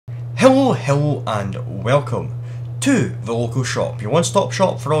Hello and welcome to the local shop, your one-stop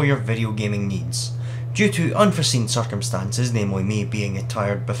shop for all your video gaming needs. Due to unforeseen circumstances, namely me being a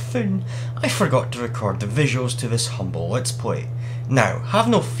tired buffoon, I forgot to record the visuals to this humble Let's Play. Now, have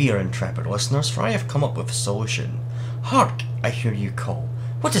no fear, intrepid listeners, for I have come up with a solution. Hark, I hear you call.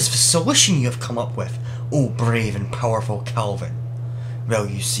 What is the solution you have come up with, O brave and powerful Calvin? Well,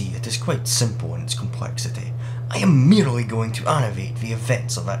 you see, it is quite simple in its complexity. I am merely going to animate the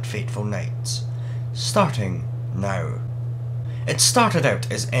events of that fateful night. Starting now. It started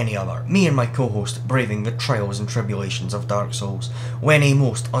out as any other, me and my co-host braving the trials and tribulations of Dark Souls, when a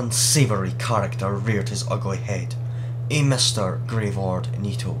most unsavoury character reared his ugly head. A Mr. Gravelord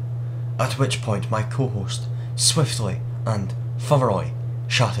Nito. At which point my co-host, swiftly and thoroughly,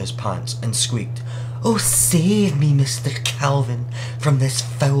 shut his pants and squeaked, "Oh, save me, Mr. Calvin, from this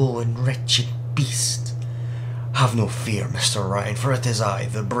foul and wretched beast." Have no fear, Mr. Ryan, for it is I,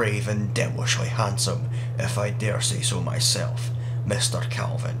 the brave and devilishly handsome, if I dare say so myself, Mr.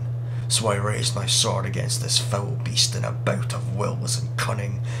 Calvin. So I raised my sword against this foul beast in a bout of wills and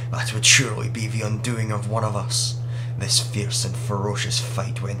cunning that would surely be the undoing of one of us. This fierce and ferocious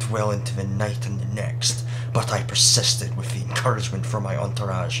fight went well into the night and the next, but I persisted with the encouragement from my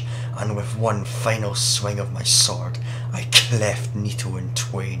entourage, and with one final swing of my sword, I cleft Nito in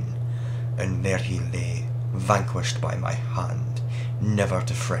twain. And there he lay, vanquished by my hand, never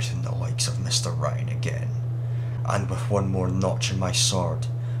to threaten the likes of Mr. Ryan again. And with one more notch in my sword,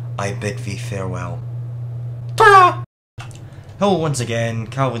 I bid thee farewell. Ta-ra! Hello once again,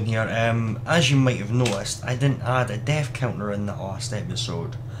 Calvin here. As you might have noticed, I didn't add a death counter in the last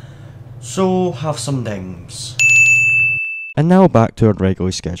episode, so have some dings. And now back to our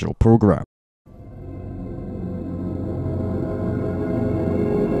regularly scheduled programme.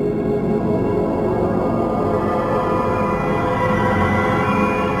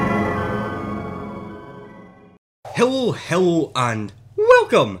 Hello and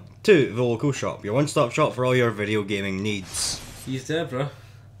welcome to the local shop, your one-stop shop for all your video gaming needs. He's Deborah.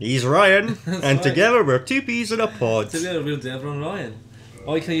 He's Ryan, and right. Together we're two peas in a pod. Together we're Deborah and Ryan.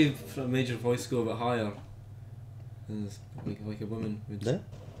 I like how you made your voice go a bit higher. Like a woman would. Yeah.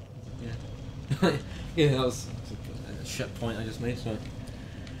 Yeah. Yeah, that was a shit point I just made, sorry.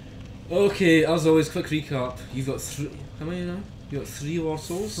 Okay, as always, quick recap. You've got three. How many now? You got 3 War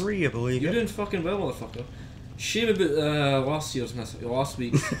Souls? 3, I believe. You're Yeah. doing fucking well, motherfucker. Shame about last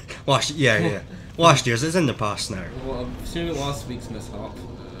week's. Last year's. It's in the past now. Well, I'm shame about last week's mishap.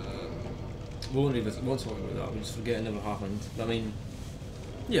 Won't talk about that. We'll just forget it never happened. But I mean,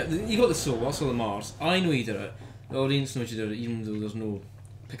 yeah, you got the soul. Also the Mars. I know you did it. The audience knows you did it, even though there's no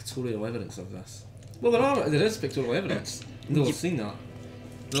pictorial evidence of this. Well, there is pictorial evidence. No one's seen that.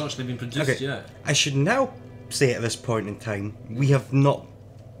 It's not actually been produced yet. I should now say at this point in time, we have not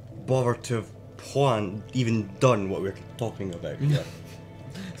bothered to have planned, even done what we're talking about yet.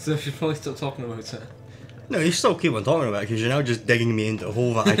 So I should probably stop talking about it. No, you still keep on talking about it because you're now just digging me into a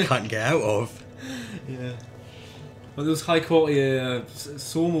hole that I can't get out of. Yeah. Well, those high quality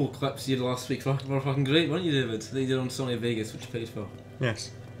Somo clips you did last week were fucking great, weren't you, David? That you did on Sony Vegas, which you paid for. Yes.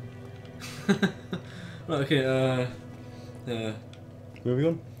 Right, okay, Where are we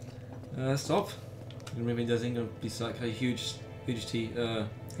going? stop. You're maybe doesn't gonna be like a huge T.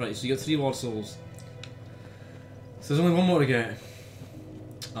 Right, so you got 3 War Souls. So there's only one more to get.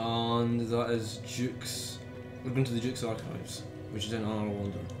 And that is Duke's. We're going to the Duke's Archives, which is in Anne Arundel,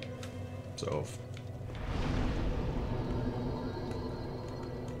 London. So.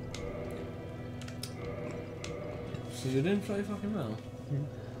 So you're doing pretty fucking well.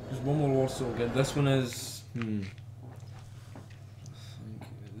 There's one more War Soul again. This one is.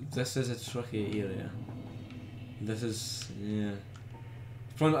 This is a tricky area. This is. Yeah.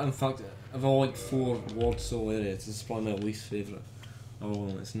 Probably, in fact, of all like 4 War Soul areas, this is probably my least favourite. Oh,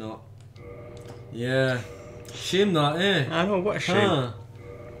 it's not. Yeah. Shame that, eh? I know, what a shame. Huh.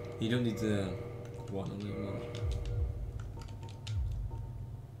 You don't need the. What? No,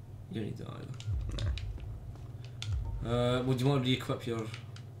 you don't need that either. Would you want to re-equip your.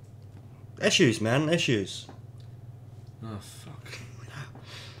 Issues, man, issues. Oh, fuck.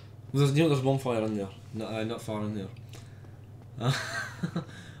 Well, there's a bonfire in there. Not far in there.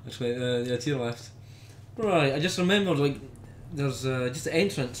 Actually, yeah, to your left. Right, I just remembered, like, there's just the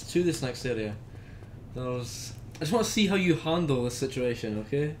entrance to this next area. I just want to see how you handle this situation,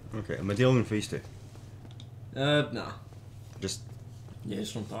 okay? Okay, am I dealing phase 2? Nah. Just. Yeah,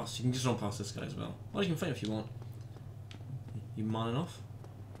 just run past. You can just run past this guy as well. Or you can fight if you want. You man enough?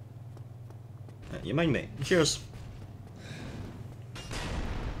 You mind me? Cheers.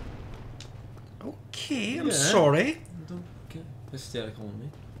 Okay, I'm sorry. Don't get hysterical on me.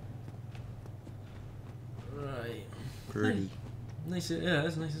 Right. Pretty. Nice, yeah,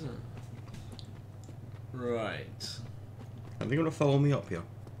 that's nice, isn't it? Right. Are they going to follow me up here?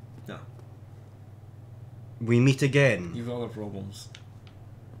 No. We meet again. You've got other problems.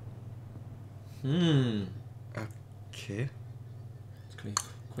 Okay. It's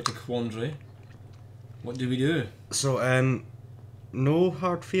quite a quandary. What do we do? So, no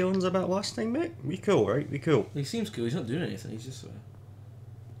hard feelings about last time, mate? We cool, right? We cool. He seems cool, he's not doing anything, he's just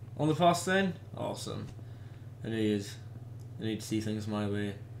on the pass then? Awesome. I need to see things my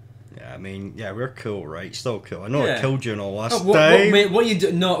way. Yeah, I mean, yeah, we're cool, right? Still cool. I know I Yeah. killed you and all last What, time. mate, what are you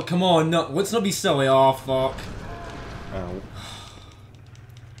doing? No, come on, no, let's not be silly. Oh, fuck. Ow.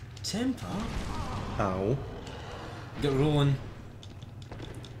 Temper? Ow. Get rolling.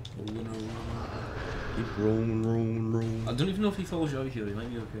 Keep rolling. I don't even know if he follows you out here, he might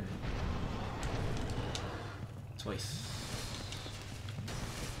be okay. Twice.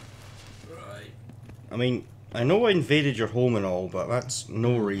 Right. I mean, I know I invaded your home and all, but that's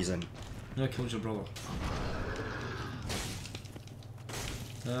no reason. No, I killed your brother.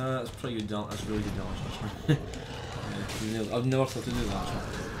 That's pretty good damage. That's really good damage, actually. Yeah, I've never thought to do that,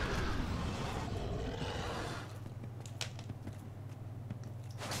 actually.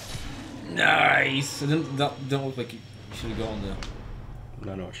 Nice! That didn't look like you should have got on there.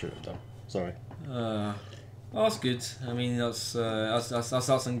 No, I should have done. Sorry. Oh, that's good. I mean, that's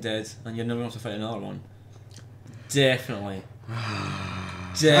that thing dead, and you're never going to fight another one. Definitely.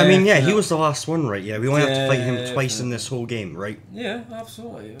 I mean, yeah, he was the last one, right? Yeah, we only have to fight him twice in this whole game, right? Yeah,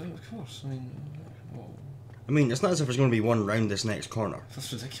 absolutely. Of course. I mean, well, I mean, it's not as if there's going to be one round this next corner.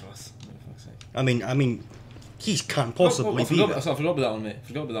 that's ridiculous. For fuck's sake. I mean, he can't possibly I be forgot there. about that one, mate.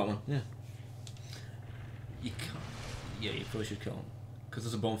 Forgot about that one. Yeah. You can't. Yeah, you probably should kill him. Because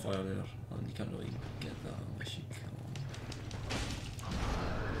there's a bonfire there, and you can't really get that unless you kill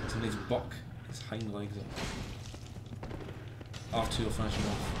him. Somebody's buck his hind legs up. R2 will finish him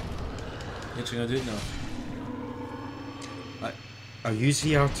off. You actually gonna do it now? I'll use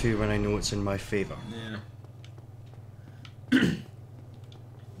VR2 when I know it's in my favour. Yeah.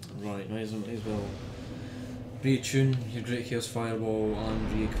 Right, might as well retune your Great Chaos Fireball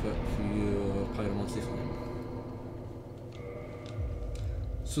and re-equip your Pyromancy Flame.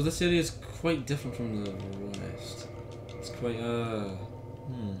 So this area is quite different from the rest. It's quite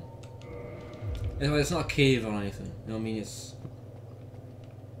It's not a cave or anything. You know what I mean? It's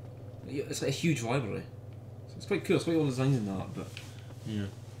like a huge library. So it's quite cool. It's quite well designed in that, but yeah.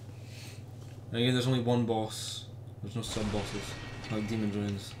 And again, there's only one boss. There's no sub bosses like Demon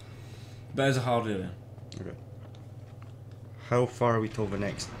Ruins. But it's a hard area. Okay. How far are we till the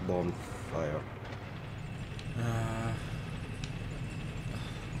next bonfire?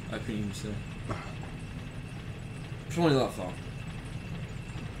 I couldn't even say. Probably not that far.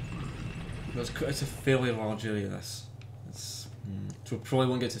 But it's a fairly large area, this. So we probably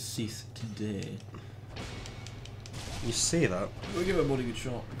won't get to Seath today. You say that. We'll give it a bloody good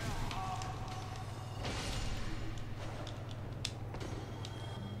shot.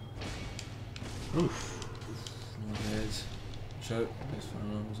 Oof. No heads. Shout. That's fine.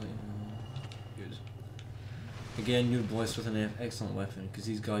 I was like, good. Again, you're blessed with an excellent weapon, because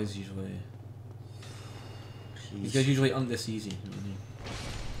these guys usually aren't this easy. You know what I mean?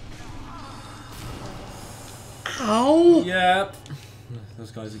 Ow! Yep.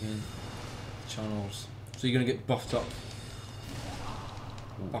 Those guys again. Channels. So you're gonna get buffed up.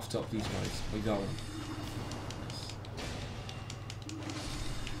 Buffed up these guys. Like that one.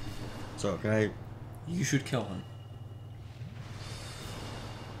 So, can I... You should kill him.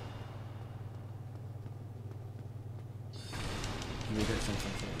 You will get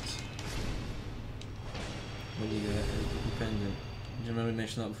something for this. What do you get? Dependent. Did you remember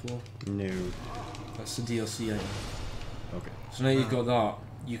mentioning that before? No. That's the DLC item. Okay. So now you've got that,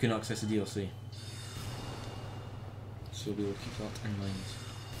 you can access the DLC. So we'll keep that in mind.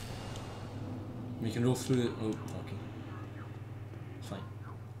 You can roll through it. Oh, okay. Fine.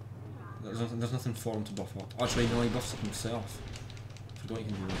 There's nothing for him to buff up. Actually, no, he buffs up himself. Forgot you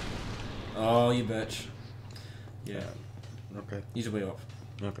can do that. Oh, you bitch. Yeah. Okay. He's a way up.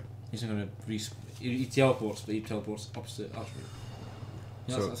 Okay. He's not going to he teleports, but he teleports opposite Ashbury.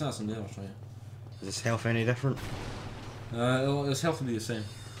 Yeah, So- that's some there, I'll try it. Is this health any different? His health will be the same.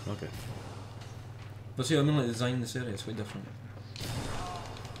 Okay. But see, I mean, like, the design in this area is quite different.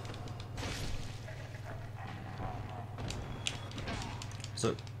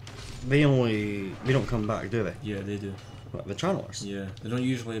 So, they don't come back, do they? Yeah, they do. What, the channelers? Yeah, they don't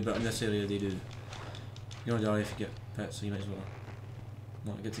usually, but in this area they do. You're gonna die if you get pets, so you might as well.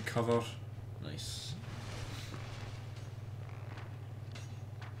 Not get to cover. Nice.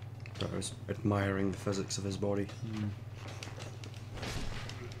 So I was admiring the physics of his body.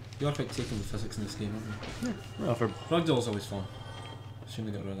 You are quite taking the physics in this game, aren't you? Yeah. Well, for Ragdoll's always fun. Assume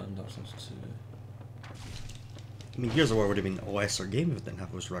they got rid of that in Dark Souls 2. I mean, Gears of War would have been a lesser game if it didn't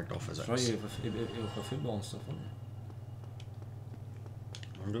have those ragdoll physics. That's right, you have football and stuff, wouldn't you?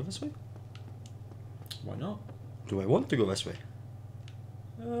 Want to go this way? Why not? Do I want to go this way?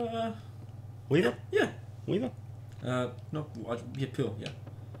 Lever? Yeah. Lever? No, yeah, pool, yeah.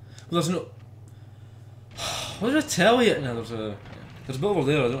 Well, there's no... What did I tell you? No, there's a bit over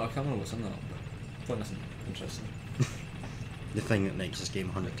there, I can't remember what's in that, but probably nothing interesting. The thing that makes this game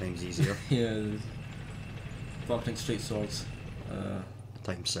 100 times easier. Yeah, Dark Straight Swords.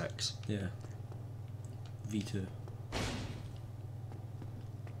 Times 6. Yeah. V2.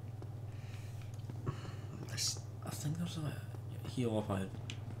 I think there's a heal up ahead.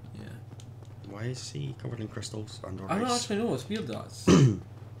 Yeah. Why is he covered in crystals and I don't ice? actually know, it's weird that.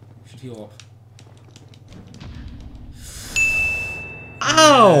 Should heal up.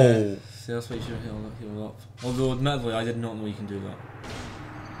 Ow! See, that's why you should heal up. Although, admittedly, I did not know you can do that.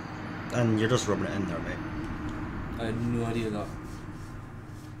 And you're just rubbing it in there, mate. I had no idea that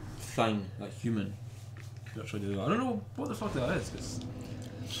thing, that human, could actually do that. I don't know what the fuck that is, 'cause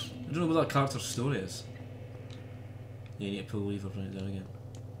I don't know what that character's story is. Yeah, you need to pull the lever and bring it down again.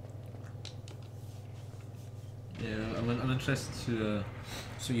 Yeah, I'm interested to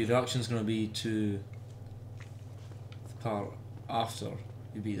so your reaction's going to be to the part after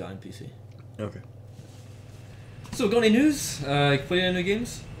you beat that NPC. Okay. So, got any news? Play any new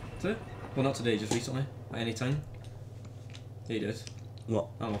games today? Well, not today, just recently. At any time. Yeah, you did. What?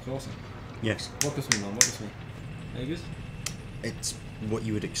 Animal Crossing. Yes. Work with me, man, work with me. Any good? It's what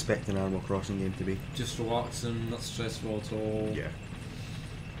you would expect an Animal Crossing game to be. Just relaxing, not stressful at all. Yeah.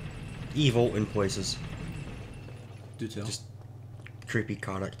 Evil in places. Do tell. Just creepy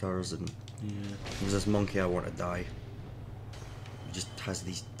characters, and Yeah. there's this monkey I want to die. He just has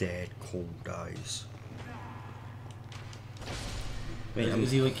these dead, cold eyes. Wait,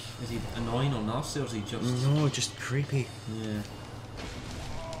 Is he annoying or nasty, or is he just... No, just creepy. Yeah.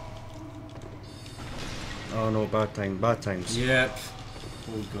 Oh no, bad times. Yep.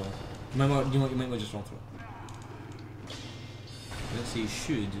 Oh god. You might just run through it. Let's say you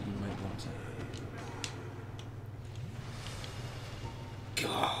should, you might want to.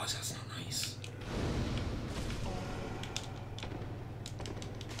 God, that's not nice.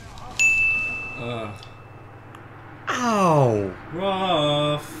 Ow!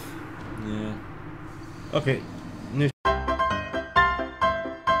 Rough. Yeah. Okay, new.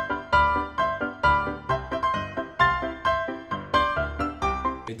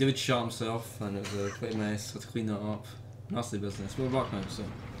 David shot himself, and it was quite a mess. Had to clean that up. Nasty business. We're back now, so.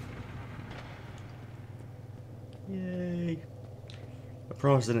 Yay! I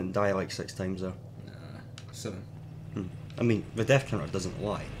promise I didn't die like 6 times though. Nah, 7. I mean, the death counter doesn't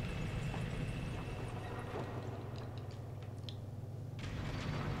lie.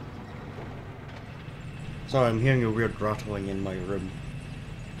 Sorry, I'm hearing a weird rattling in my room.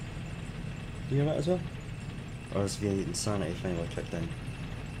 Do you hear that as well? Or is the insanity finally kicked in?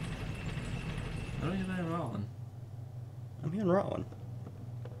 I don't hear any rattling. I'm hearing rattling.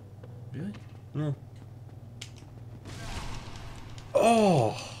 Really? Yeah.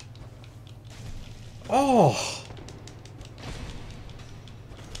 Oh! Oh!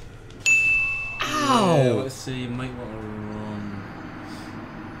 Ow! Yeah, let's see, you might want to run.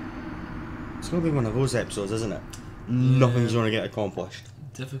 It's gonna be one of those episodes, isn't it? Nothing's gonna get accomplished.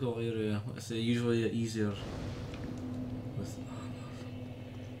 Difficult area. Let's say usually easier with.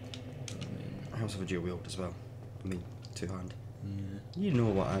 Helps with dual wield as well. I mean, 2-hand. Yeah. You know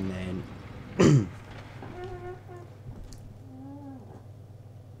what I meant.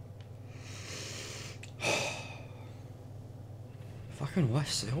 Fucking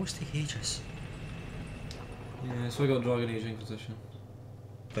lists, they always take ages. Yeah, so I got Dragon Age Inquisition.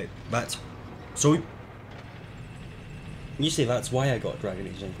 Wait, that's... So... You say that's why I got Dragon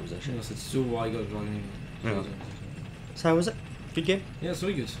Age Inquisition. I said, so I got Dragon Age Yeah. Inquisition. So how was it? Good game? Yeah, it's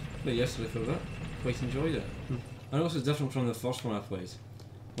really good. Played yesterday for a bit. Quite enjoyed it. I know it's different from the first one I played.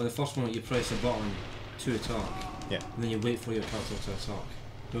 Well, the first one you press a button to attack, Yeah. and then you wait for your character to attack.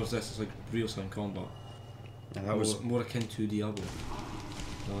 Whereas this is like real-time combat. And that was more akin to Diablo.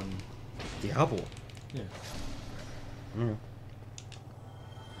 Diablo. Yeah. Mm.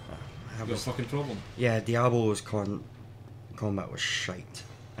 You got a fucking problem. Yeah, Diablo's combat was shite.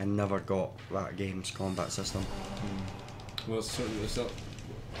 I never got that game's combat system. Well, it's sort of,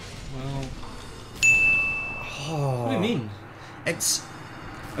 well, Oh. what do you mean? It's...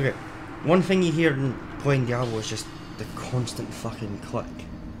 Okay, one thing you hear in playing Diablo is just the constant fucking click.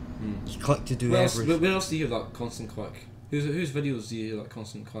 You click to do Where else, everything. where else do you hear that constant click? Whose videos do you hear that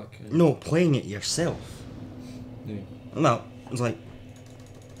constant click? No, playing it yourself. Yeah. No, it's like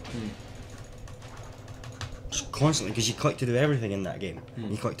just constantly because you click to do everything in that game.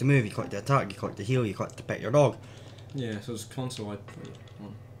 You click to move, you click to attack, you click to heal, you click to pet your dog. Yeah, so it's console I play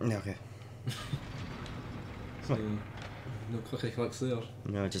on. Yeah, okay. So, no clicky clicks there.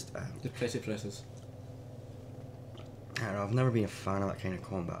 No, just The pressy presses. I don't know. I've never been a fan of that kind of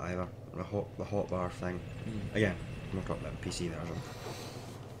combat either. The hotbar thing. Again, we're talking about PC version.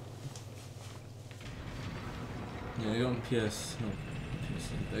 Yeah, I got on PS, no, PS,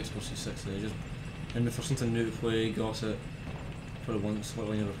 Xbox 360. I just, and for something new to play, got it for it once,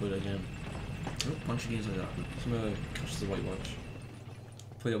 literally never played it again. I got a bunch of games like that. Some of Curse of the White Witch.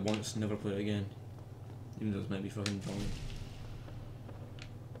 Played it once, never played it again. Even though it might be fucking brilliant.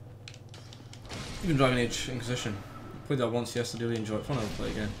 Even Dragon Age Inquisition. Played that once yesterday, really enjoyed it. Fun, I'll play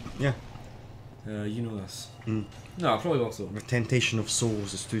it again. Yeah. You know this. Mm. No, I probably will though. The temptation of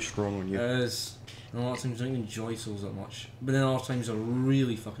souls is too strong on you. It is. And a lot of times I don't even enjoy Souls that much. But then a lot of times I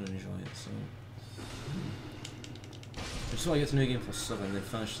really fucking enjoy it, so. I just want to get to New Game Plus 7, then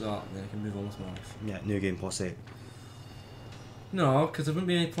finish that, and then I can move on with my life. Yeah, New Game Plus 8. No, because there wouldn't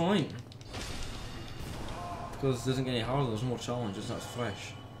be any point. Because it doesn't get any harder, there's no more challenges, that's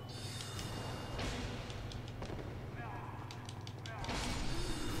fresh.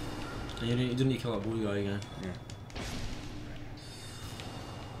 And you didn't need to kill that blue guy again. Yeah.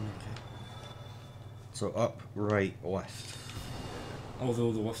 Okay. So up, right, left.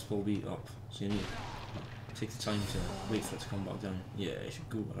 Although the wasp will be up, so you need to take the time to wait for it to come back down. Yeah, you should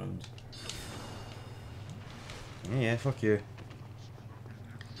go around. Yeah, fuck you.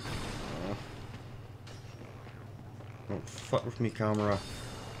 Don't fuck with me, camera.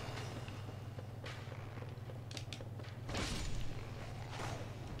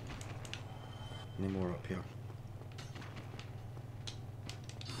 Any more up here?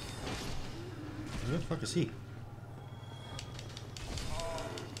 Where the fuck is he?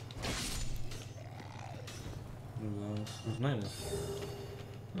 There's 9 of them.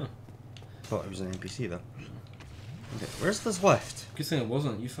 Huh. Thought it was an NPC though. Okay, where's this left? Good thing it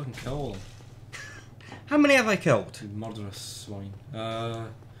wasn't, you fucking kill them. How many have I killed? You murderous swine.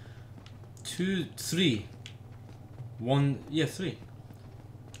 2, 3. 1, yeah, 3.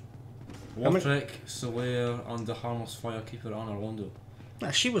 Wartrek, Solaire, and the Harmless Firekeeper, and Orlando.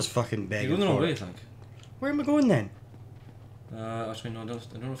 Nah, she was fucking You're begging going the wrong for way, I it. think. Where am I going then? Actually, no, I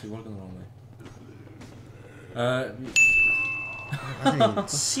don't know if you were going the wrong way. I didn't even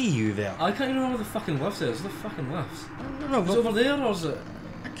see you there. I can't even remember where the fucking lift is. Where's the fucking lift? I don't know, Is it over there, or is it?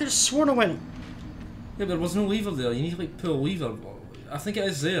 I could have sworn I went. Yeah, but there was no lever there. You need to like pull a lever. I think it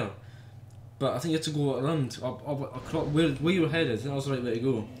is there, but I think you have to go around up across where you're headed. I think that's the right way to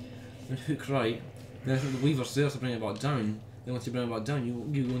go. And hook right. Then I think the lever's there to bring it back down. Then once you bring it back down,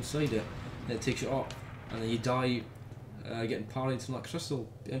 you go inside it, and it takes you up, and then you die, getting parried from that crystal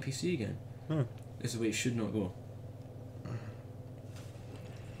NPC again. This is the way it should not go.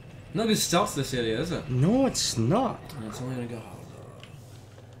 Not a good start to this area, is it? No, it's not. And it's only gonna get harder.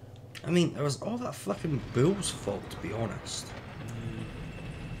 I mean, it was all that fucking Bull's fault, to be honest.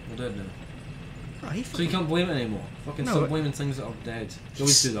 We're dead now. Ah, he So you can't blame it anymore. Fucking No, stop but- blaming things that are dead. You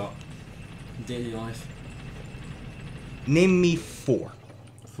always do that. In daily life. Name me 4.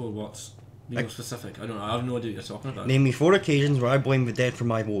 For what? Be I- more specific. I don't know. I have no idea what you're talking about. Name me 4 occasions where I blame the dead for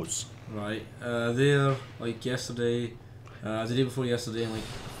my woes. Right. There, like yesterday, the day before yesterday, and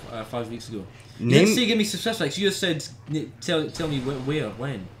like 5 weeks ago. You Name- didn't say give me specifics. You just said tell me where,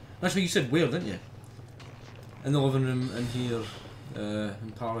 when. Actually, you said where, didn't you? In the living room, in here,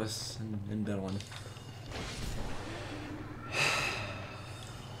 in Paris, and in Berlin.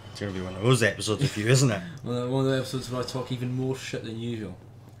 It's gonna be one of those episodes with you, isn't it? One of the episodes where I talk even more shit than usual.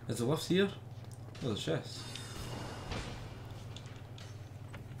 Is the lift here? Oh, there's a chest.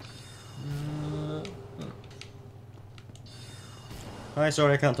 Hi,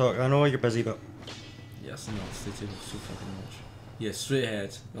 sorry, I can't talk. I know you're busy, but Yes, I'm not. They take up so fucking much. Yeah, straight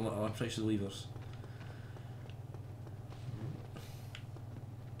ahead. I'm pretty sure the levers.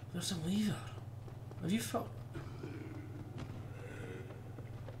 There's a lever. Have you fucked?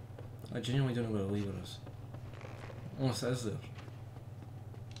 I genuinely don't know where a lever is. Unless it is there.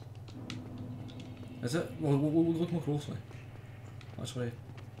 Is it? Well, we'll look more closely. That's right.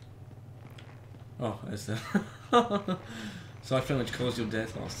 Oh, it's there. So I pretty much caused your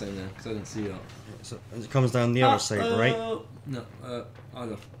death last time then, because I didn't see that. so it comes down the other side, right? No,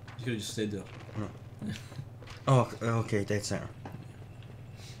 either. You could have just stayed there. Oh, okay, dead center.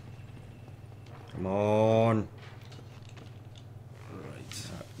 Come on.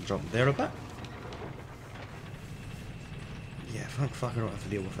 Right. jump there a bit. Yeah, thank fuck I don't have to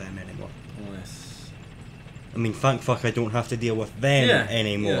deal with them anymore. Unless... I mean, thank fuck I don't have to deal with them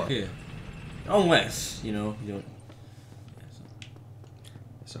anymore. Yeah. Unless, you know, you don't...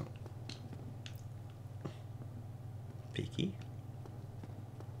 So. Peaky.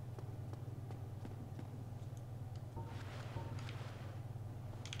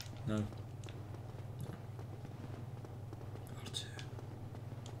 No. R2.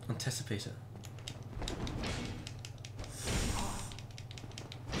 Anticipator.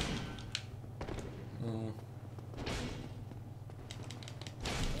 Oh.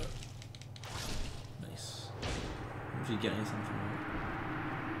 Nice. If you get anything from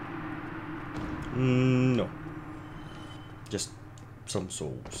that. No. Just some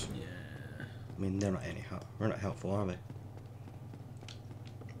souls. Yeah. I mean, they're not any help. They're not helpful, are they?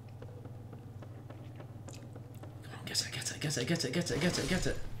 Get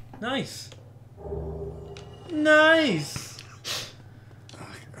it. Nice. Nice.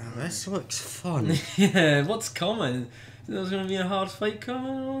 This looks fun. Yeah, what's coming? There's going to be a hard fight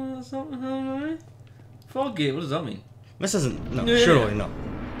coming or something? Foggate, what does that mean? This isn't. No, Yeah. surely not.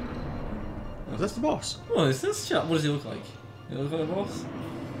 Is this the boss? Oh, is this chap? What does he look like? He look like a boss?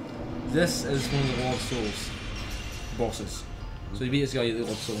 This is one of the Lord Souls bosses. So you beat this guy at the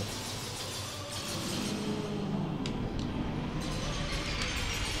Lord Soul.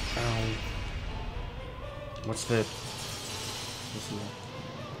 What's the... What's the one?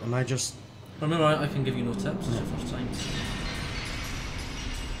 Am I just... Remember, I can give you no tips. It's your first time.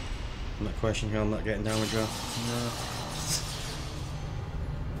 I'm not questioning here, I'm not getting damage off. No.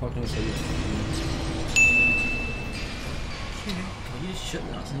 Fuck knows how you... God, you just shit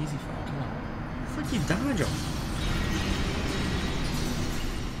that. That's an easy fight. Come on. Fuck you damage off.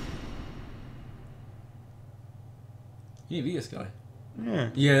 You need to beat this guy. Yeah.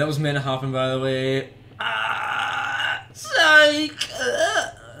 Yeah, that was meant to happen, by the way. Ah, psych!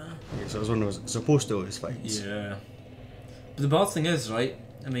 Okay, so it was when I was supposed to always fights. Yeah. But the bad thing is, right,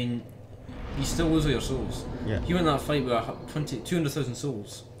 I mean, you still lose all your souls. Yeah. You win that fight with 200,000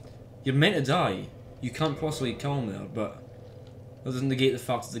 souls. You're meant to die. You can't possibly kill him there, but that doesn't negate the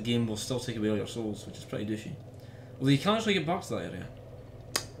fact that the game will still take away all your souls, which is pretty douchey. Although you can actually get back to that area.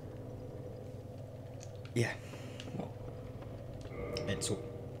 Yeah. What? It's...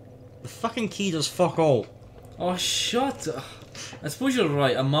 The fucking key does fuck all. Oh, shut up. I suppose you're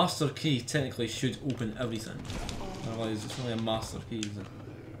right, a master key technically should open everything. Otherwise, it's only a master key, is it?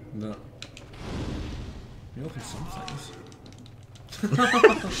 But... You open some things.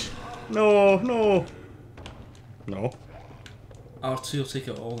 No, no. No. R2 will take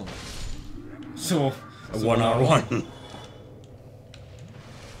out all of them. So... A 1R1.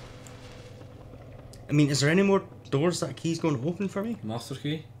 I mean, is there any more doors that key's going to open for me? Master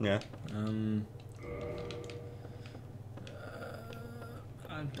key? Yeah.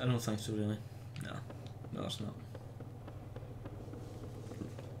 I don't think so, really. No. No, that's not.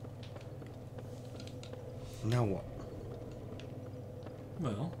 Now what?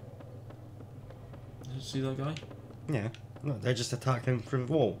 Well... Did you see that guy? Yeah. No, they just attack him through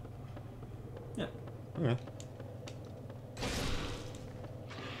the wall. Yeah. Okay.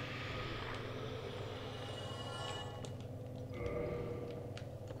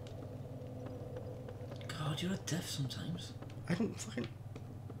 God, you're a diff sometimes. I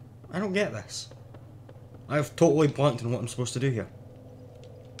don't get this. I've totally blanked on what I'm supposed to do here.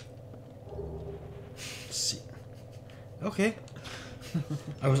 See. Okay.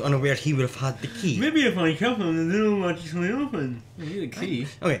 I was unaware he would have had the key. Maybe if I kill him, then they'll magically open. You need a key.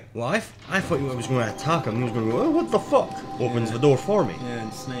 Okay, well I thought I was going to attack him. He was going to go, oh, what the fuck? Opens the door for me. Yeah,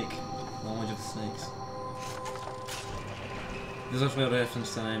 and snake. Knowledge of the snakes. There's actually a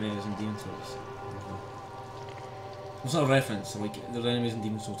reference to enemies in Demon Souls. It's not a reference, like, there are enemies in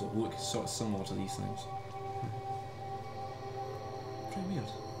Demon Souls that look sort of similar to these things. Pretty weird.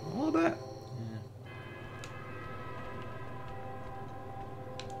 A little bit. Yeah.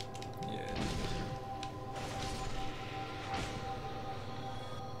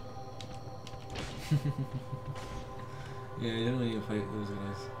 Yeah, you don't really need to fight those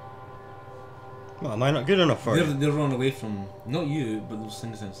guys. Well, am I not good enough for it? They're running away from, not you, but those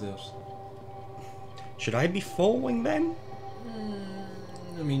things downstairs. Should I be following them?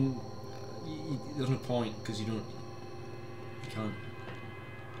 I mean, there's no point because you can't.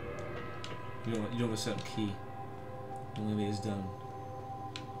 You don't have a certain key. The only way is down.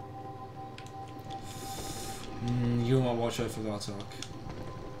 You want to watch out for that attack.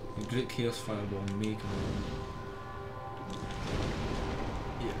 A great chaos fireball may come around.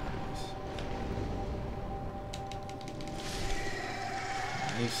 Yeah.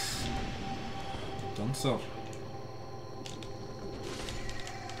 Nice. Done, sir. God,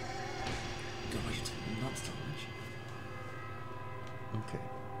 you're taking nuts damage. Okay.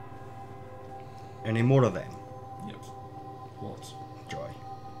 Any more of them? Yep. What? Joy.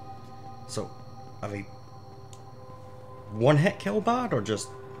 So, are they one hit kill bad or just?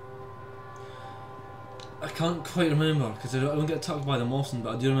 I can't quite remember because I don't get attacked by them often,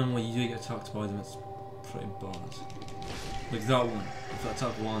 but I do remember when you do get attacked by them, it's pretty bad. Like that one, if that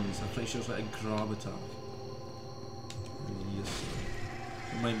attack lands, I'm pretty sure it's like a grab attack. Yes.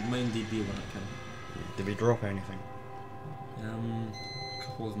 It might indeed be when it can. Did we drop anything? A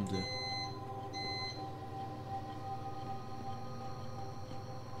couple of them do.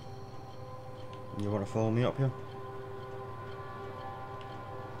 You want to follow me up here?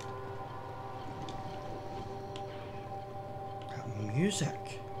 That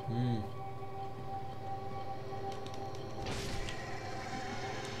music. Hmm.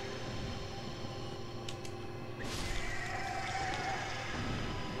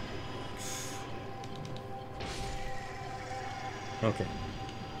 Okay.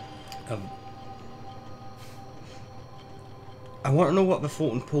 I want to know what the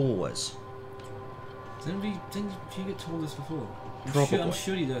floating pole was. Did you get told this before? Probably. I'm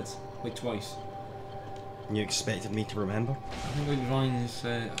sure you did. Like twice. You expected me to remember? I think like Ryan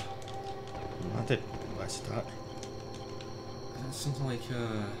said I did. What's that? it's something like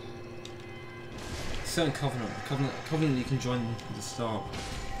certain covenant. A covenant that you can join at the start.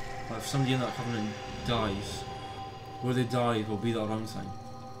 Like if somebody in that covenant dies, where they die will be that round sign.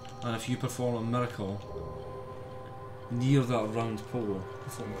 And if you perform a miracle near that round pole, the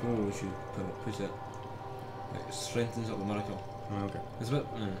floating pole as you put it, it strengthens up the miracle. Okay. It's a bit.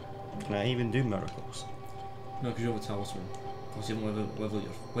 Can I even do miracles? No, because you have a talisman. Plus you haven't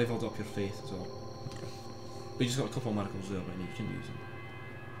leveled up your faith as well. Okay. But you just got a couple of miracles there, but you can use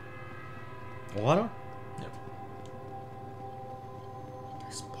them. Water? Yep.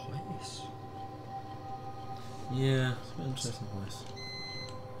 This place. Yeah, it's a bit interesting place.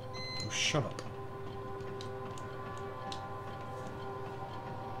 Oh, shut up.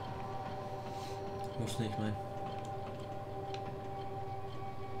 More snake man.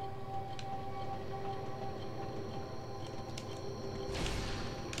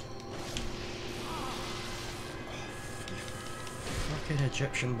 Fucking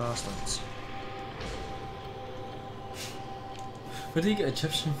Egyptian bastards. Where did you get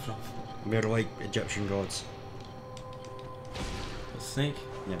Egyptian from? They're like Egyptian gods. A snake?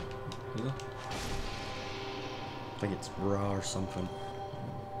 Yeah. Really? I think it's Ra or something.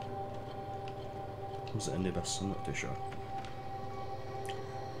 Was it Anubis? I'm not too sure.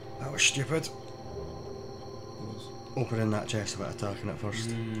 That was stupid. Opening that chest without attacking it first.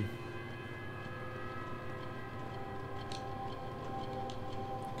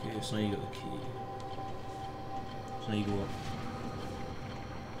 Okay, so now you got the key. So now you go up.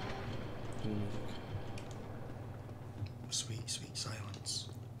 Sweet, sweet silence.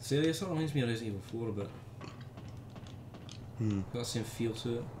 See, it sort of reminds me of Resident Evil 4 a bit. Got that same feel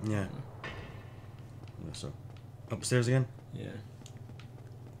to it. Yeah. So, upstairs again? Yeah.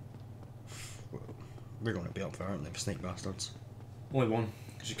 We're going to be up there, aren't they, the snake bastards? Only one,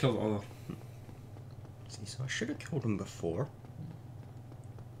 because you killed the other. See, so I should have killed him before.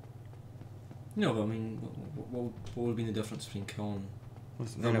 No, but I mean, what would have been the difference between killing the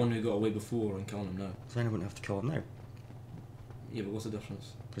Then one who got away before and killing him now? I wouldn't have to kill him now. Yeah, but what's the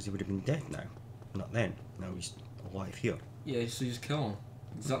difference? Because he would have been dead now. Not then. Now he's alive here. Yeah, so you just kill him.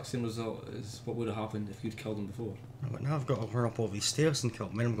 Exact same result as what would have happened if you'd killed him before. No, but now I've got to run up all these stairs and kill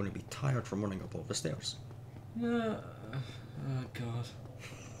him, and I'm going to be tired from running up all the stairs. Oh god.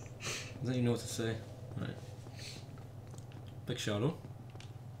 I don't even know what to say. Right. Big shadow.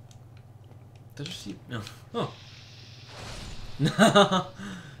 Did you see? No. Oh.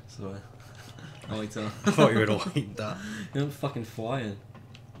 Sorry. I like that. I thought you would have liked that. You're fucking flying.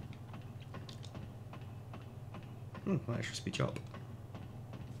 That extra speech up.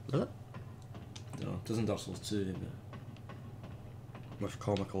 Is it? No, it doesn't Dark Souls 2, but With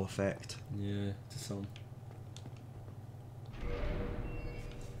comical effect. yeah, to some.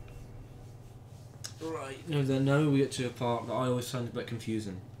 Right, now we get to a part that I always find a bit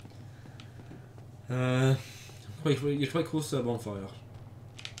confusing. You're quite close to a bonfire.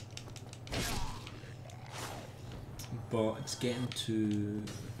 But it's getting to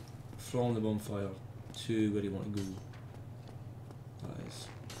from the bonfire to where you want to go. That is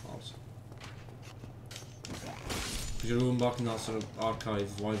hard. Because you're going back in that sort of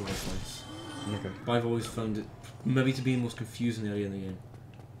archive library place. Okay. I've always found it maybe to be the most confusing area in the game.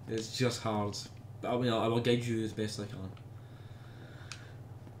 It's just hard. But I mean, I will guide you as best I can.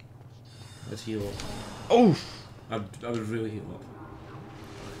 Let's heal up. Oh! I would really heal up.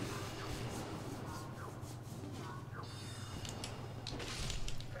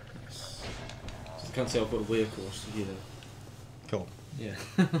 Nice. I can't say I've got a way, of course, either. Cool. Yeah.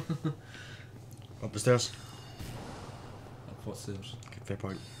 Up the stairs. Up what stairs? Okay, fair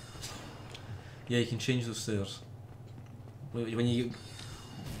point. Yeah, you can change those stairs. When you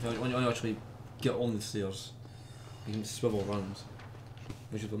actually get on the stairs, you can swivel around,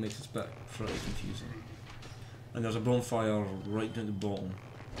 which is what makes it a bit pretty confusing. And there's a bonfire right down the bottom.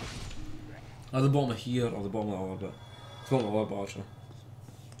 At the bottom of here, or the bottom of the other bit. The bottom of the other bit, actually.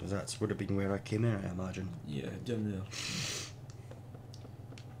 Because that would have been where I came in, I imagine. Yeah, down there.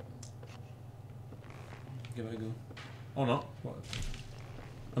 Give it a go. Or not. What?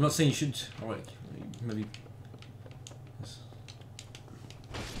 I'm not saying you should. Alright, maybe. Yes.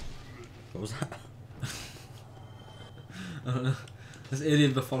 What was that? I don't know. This area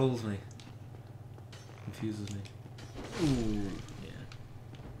befuddles me. Confuses me. Ooh, yeah.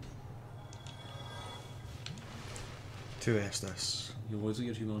 2S this. You always get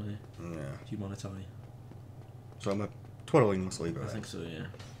your humanity. Yeah. Humanity. So I'm a twirling this lever. I think so, yeah.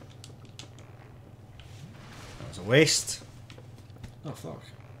 That was a waste. Oh fuck.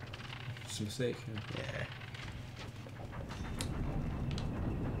 It's a mistake. Yeah. Yeah.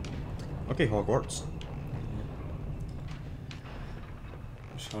 Okay, Hogwarts.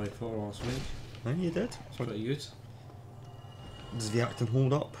 Watched Harry Potter last week. Yeah, you did. It's pretty good. Does the acting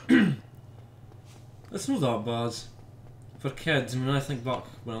hold up? It's not that bad. For kids, I mean, I think back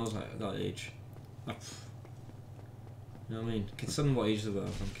when I was at that age. You know what I mean? Considering what age they were, I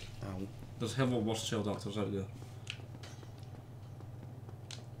think. Ow. There's a hell of a lot worse child actors out there.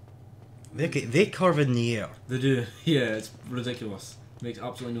 They curve in the air. They do, yeah, it's ridiculous. Makes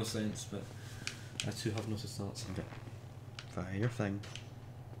absolutely no sense, but I too have noticed that. Okay. Fire your thing.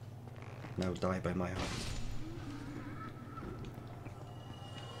 Now die by my hand.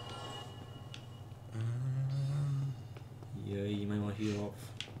 Yeah, you might want to heal up.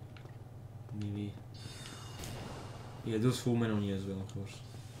 Maybe. Yeah, those 4 men on you as well, of course.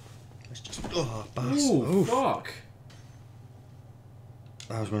 Let's just. Oh, bass. Oh, Oof. fuck!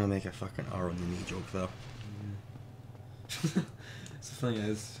 I was gonna make a fucking R on the knee joke there. So the thing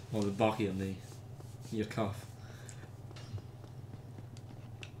is, well, the Baki on your calf.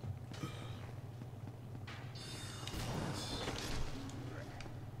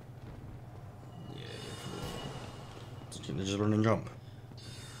 Yeah, So you just run and jump.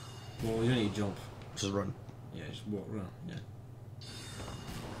 well, you don't need to jump. Just run. Yeah, just walk around. Yeah.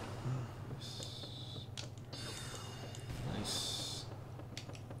 Nice.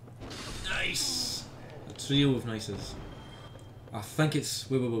 Nice. A trio of nices. I think it's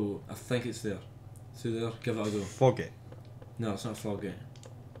wait. I think it's there. See there. Give it a go. Fog it. No, it's not Foggate.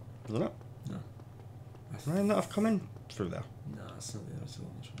 Isn't it? No. Might not have come in through there. No, it's not there at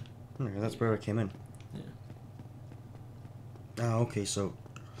all. Actually. Okay, that's where I came in. Yeah. Ah, okay, so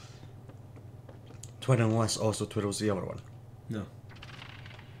Twiddleless also twiddles the other one. No.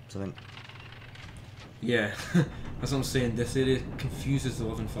 So then, Yeah. That's what I'm saying. This area confuses the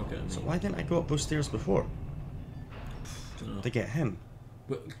living fuck out of me. so why didn't I go up those stairs before Don't know. to get him?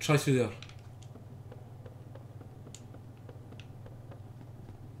 Wait, try through there.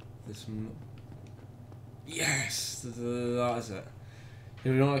 This. Yes, that is it.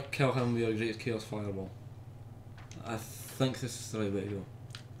 If we don't want to kill him with our greatest chaos fireball, I think this is the right way to go.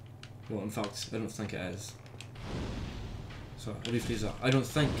 Well, in fact, I don't think it is. So I'll rephrase that. I don't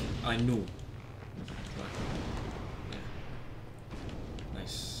think. I know. Right. Yeah.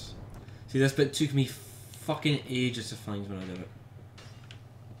 Nice. See, this bit took me fucking ages to find when I did it.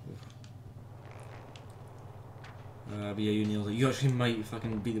 But yeah, you nailed it. You actually might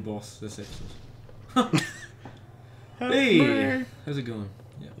fucking beat the boss this episode. Hey! How's it going?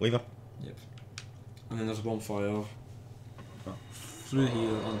 Yeah. Lever. Yep. And then there's a bonfire. Oh. Through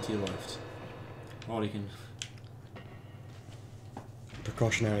here onto your left. Or you can.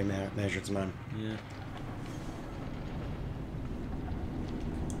 Precautionary measures, man. Yeah.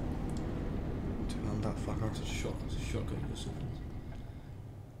 Two-hand that fucker. It's a shortcut you go something.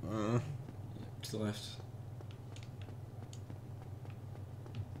 Yeah, to the left.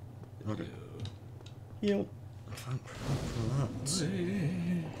 Okay. Yeah. Heal. Thank fuck for that.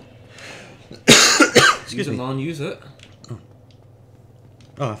 Excuse Excuse me. me. Man, use it.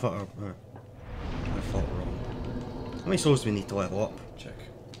 Oh, I thought I thought wrong. How many souls do we need to level up? Check.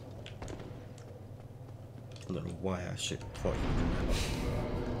 I don't know why I should thought you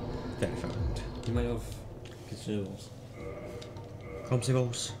could never. 30,000. You might have consumables.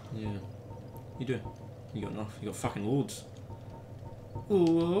 Consumables. Yeah. You do. You got enough. You got fucking loads.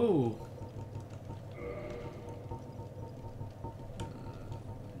 Oh.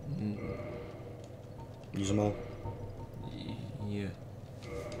 Use them all. Yeah.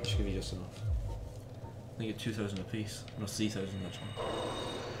 I should give you just enough. I think at 2,000 a piece. No, 3,000 actually.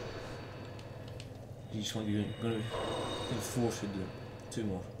 You just want you going to. I think 4 should do it. 2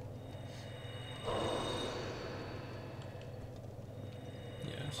 more.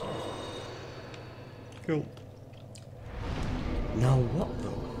 Yeah, that's nice. Cool. Now what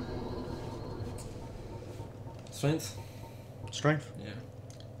though? Strength? Strength? Yeah.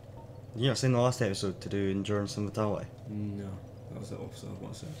 Yeah, I in the last episode to do endurance and vitality. No. That was the opposite of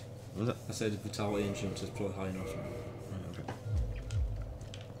what I said. Was it? I said vitality and endurance is probably high enough. Right, okay.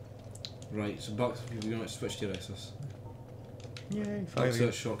 Right, so back, we're going to switch to your SS. Yay, Back 5 to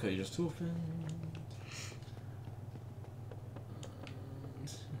that shortcut you just opened.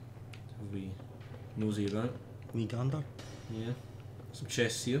 Have we nosy about? wee gander. Yeah. Some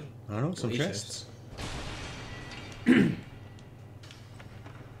chests here. I know, some A chests.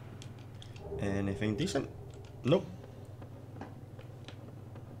 Anything decent? Nope.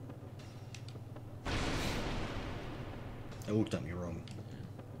 It looked at me wrong.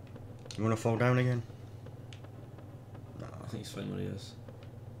 You wanna fall down again? Nah. I think he's fine where he is.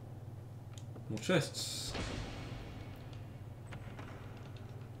 More chests.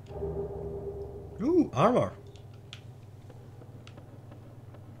 Ooh, armor.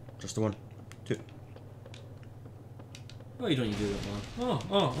 Just the one. 2. Oh, you don't need to do that, man.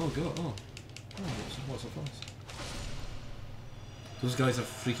 Oh god, oh. What's up, fast? Those guys are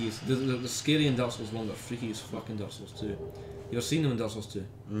freaky. They're scary in Dark Souls 1, but freaky as fucking Dark Souls 2. You ever seen them in Dark Souls 2?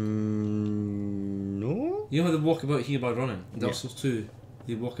 No? You know how they walk about here by running? In Dark Yeah. Souls 2,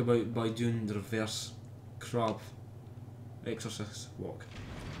 they walk about by doing the reverse crab exorcist walk.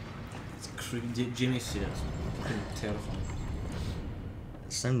 It's creepy. Jamie's seen it. It's fucking terrifying.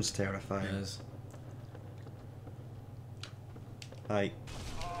 It sounds terrifying. It is. Hi.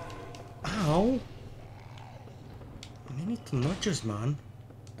 Ow! You need to nudge us, man.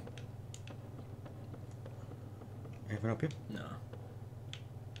 Anything up here? No.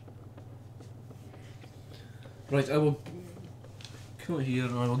 Right, I will come out here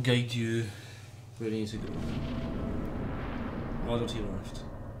and I will guide you where you need to go. Order to your left.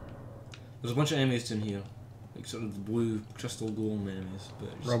 There's a bunch of enemies in here. Like sort of the blue crystal golem enemies.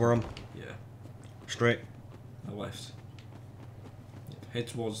 But just- Rubber 'em. Yeah. Straight. The left. Yep. Head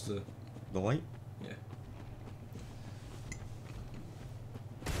towards the... The light. yeah.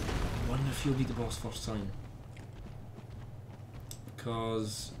 I wonder if you'll beat the boss first time.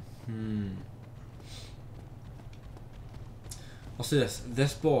 Because... I'll say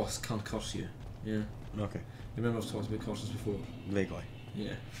this boss can't curse you. Yeah. Okay. You remember I've talked about curses before? Vaguely.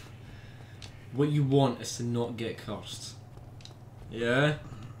 Yeah. What you want is to not get cursed. Yeah?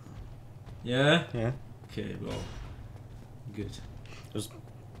 Yeah? Yeah. Okay, well. Good. There's-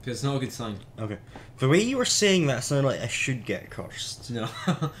 Because it's not a good sign. Okay. The way you were saying that sounded like I should get cursed. No.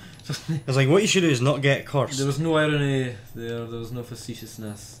 I was like, what you should do is not get cursed. There was no irony there was no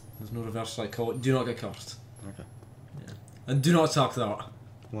facetiousness, there's no reverse psychology. Do not get cursed. Okay. Yeah. And do not attack that.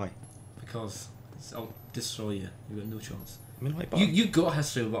 Why? Because I'll destroy you. You've got no chance. I mean, like, You got a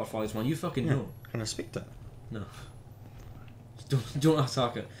history with butterflies, man. You fucking yeah. know. Can I speak to it? No. Don't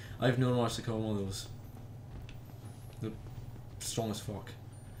attack it. I have no knowledge to call one of those. They're strong as fuck.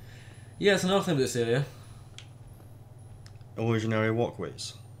 Yeah, it's another thing about this area. Illusionary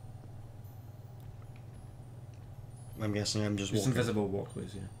walkways. I'm guessing I'm just Just walking. invisible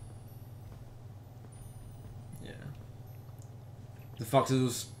walkways, yeah. Yeah. The fact that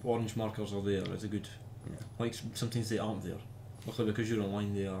those orange markers are there is a good... Yeah. Like, sometimes they aren't there. Luckily because you're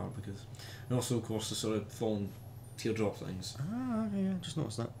online they are, because... And also, of course, the sort of fallen teardrop things. Ah, okay, yeah, just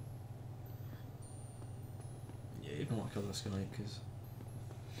noticed that. Yeah, you don't want to kill this guy, because...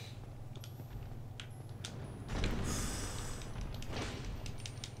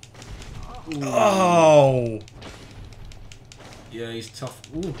 Oh! Yeah, he's tough.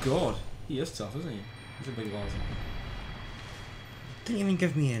 Oh god, he is tough, isn't he? He's a big lad. Didn't even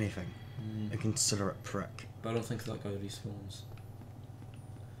give me anything. A considerate prick. But I don't think that guy respawns.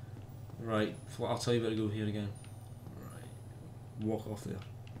 Right, so I'll tell you where to go here again. Right, walk off there.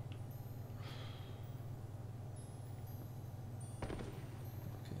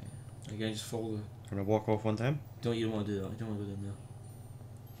 Okay, again, just follow the... Can I walk off one time? You don't want to do that, you don't want to go down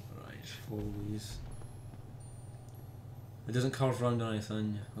there. Right, just follow these. It doesn't curve round or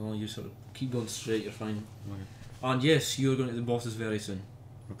anything, as long as you sort of keep going straight, you're fine. Okay. And yes, you're going to the bosses very soon.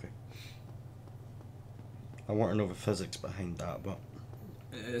 Okay. I want to know the physics behind that, but...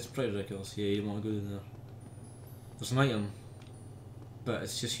 It's pretty ridiculous, yeah, you don't want to go down there. There's an item, but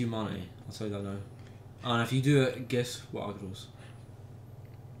it's just humanity, I'll tell you that now. And if you do it, guess what aggroes?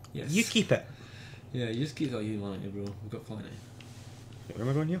 Yes. You keep it. Yeah, you just keep that humanity, bro. We've got plenty. Where am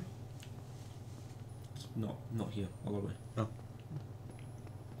I going here? Not here, all the way. Oh.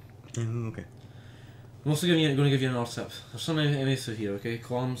 Okay. I'm also going to give you another tip. There's some enemies through here, okay?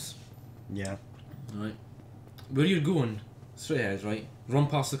 Columns. Yeah. Alright. Where you're going, straight ahead, right? Run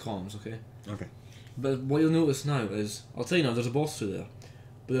past the columns, okay? Okay. But what you'll notice now is, I'll tell you now, there's a boss through there,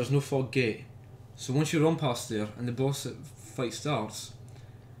 but there's no fog gate. So once you run past there and the boss fight starts,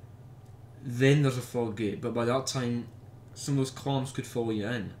 then there's a fog gate. But by that time, some of those columns could follow you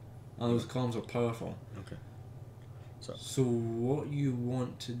in, and those columns are powerful. Okay. So what you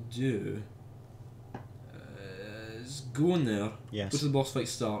want to do is go in there, Yes. go to the boss fight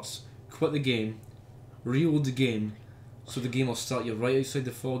starts, quit the game, reload the game, so the game will start you right outside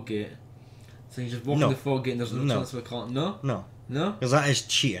the fog gate. So you just walk in the fog gate and there's no chance of a column. No? No. No? Because that is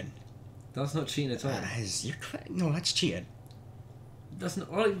cheating. That's not cheating at all. That is... No, that's cheating. That's not...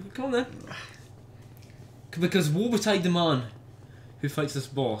 Alright, come on then. Because woe betide the man who fights this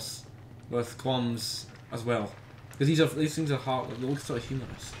boss with qualms as well. Because these things are hard, they look sort of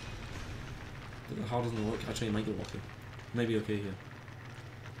humorous. But they're harder than they look. Actually, it might be okay. Might be okay here.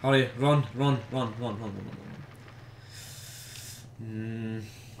 Hurry, run.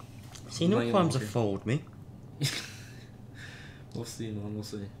 See, no qualms have followed me. We'll see, man, we'll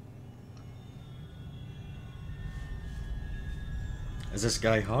see. Is this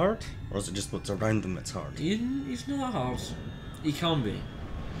guy hard? Or is it just what's around him that's hard? He's not hard. He can be.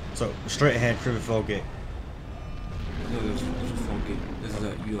 So, straight ahead through the fog gate. No, there's a fog gate. This is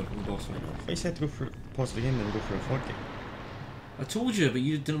you are the boss right now. I said to go for pause the game and go for a fog gate. I told you, but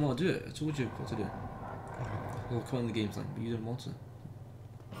you didn't want to do it. I told you what to do. Well, come in the game thing, but you didn't want to.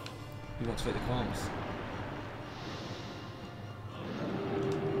 You want to fight the qualms.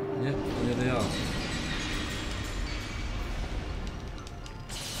 Yep, and there they are.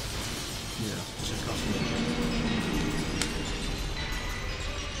 Yeah, just cast me.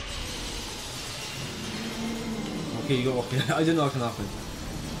 Okay, you got walking. I didn't know that can happen.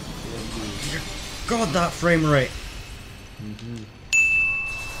 God, that frame rate!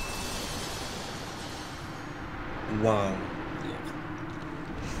 Wow.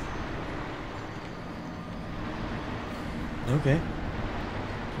 Yeah. Okay.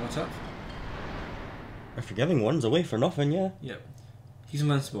 What's up? A forgiving one's away for nothing, yeah. Yep. He's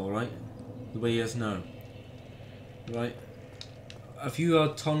invincible, right? The way he is now. Right? If you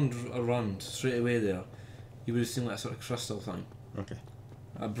had turned around straight away there, you would have seen like a sort of crystal thing. Okay.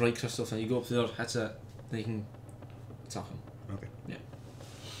 A bright crystal thing. You go up there, hit it, then you can attack him. Okay. Yeah.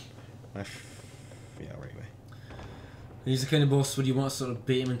 Yeah, right away. He's the kind of boss where you want to sort of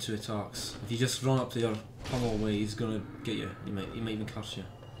bait him into attacks. If you just run up there, pummel away, he's gonna get you. He might even curse you.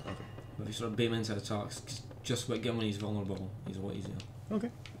 Okay. But if you sort of bait him into attacks, just get him when he's vulnerable, he's a lot easier.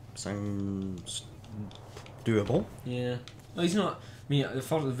 Okay. Sounds doable. Yeah. No, he's not. I mean, the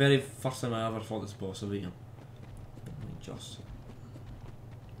very first time I ever fought this boss, I beat him. Just.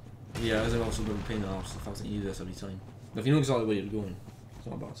 Yeah, as I've also been a pain in the arse, the fact that you do this every time. But if you know exactly where you're going, it's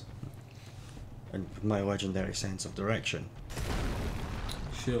not bad. And with my legendary sense of direction.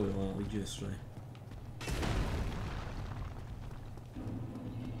 Surely it won't lead you astray.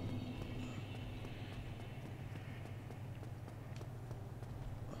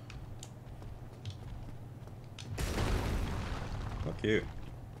 Fuck you.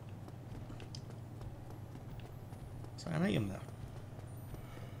 Is that an item there?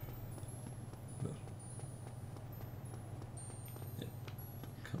 But, yeah.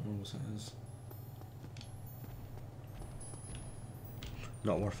 Can't remember what it is.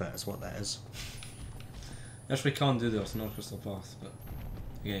 Not worth it is what that is. Actually, we can't do this, not Crystal Path, but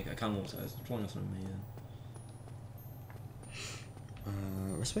again, I can't remember what it is. It's probably nothing with me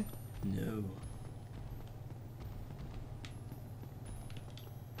then. This way? No.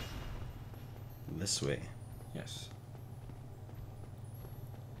 This way. Yes.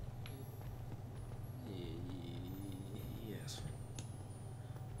 Yes.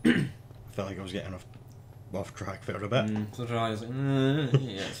 I felt like I was getting off track for a bit. So I was like,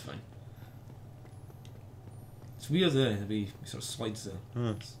 yeah, it's fine. It's weird there, he sort of slides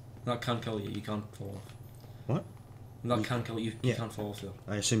there. That can kill you, you can't fall off. What? That can kill you, you can't fall off there.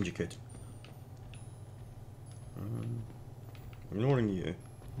 I assumed you could. Ignoring you.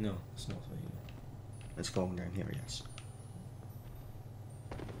 No, it's not for you. It's falling down here, yes.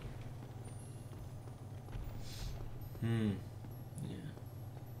 Yeah.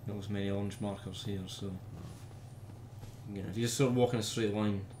 Not as many orange markers here, so... Yeah, if you just sort of walk in a straight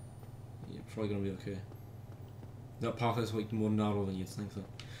line, you're probably going to be okay. That path is like more narrow than you'd think so.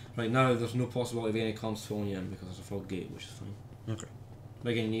 Right now, there's no possibility of any clumps falling you in because there's a fog gate, which is fine. Okay.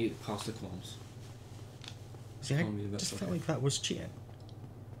 But again, you need to pass the clumps. See, I Can't be the best just felt okay. like that was cheating.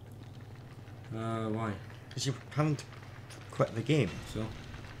 Why? Because you're having to quit the game. So?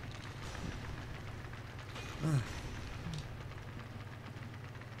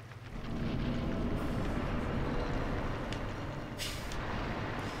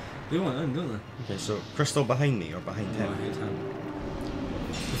 They want in, don't they? Okay, so Crystal behind me or behind him? Behind him.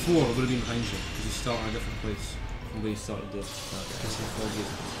 Before, I would have been behind you, because you start in a different place from where you started this. This is 4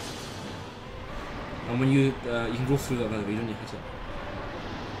 years. And when you can go through that, by the way, you don't need to hit it.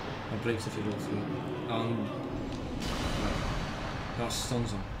 It breaks if you go through. That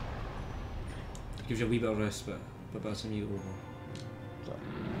stuns them. Gives you a wee bit of respite, but by the time you go over.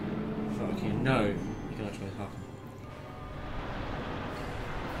 Okay, now you can actually hack him.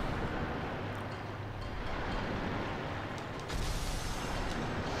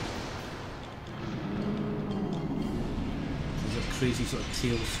 Crazy sort of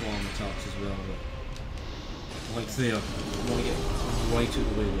tail swarm attacks as well, but like there, you want to get right out of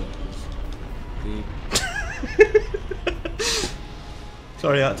the way there.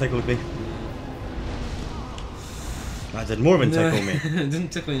 Sorry, that tickled me. That did more than tickle me. It didn't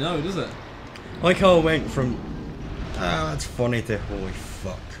tickle you now, does it? Like how I went from, that's funny to holy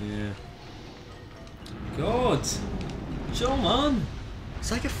fuck. Yeah. God! Chill, man! It's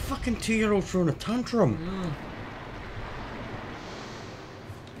like a fucking 2-year-old throwing a tantrum. Yeah.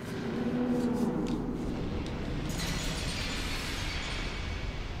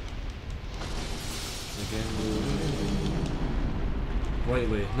 Right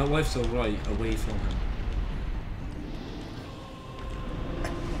away. Not left or right, away from him.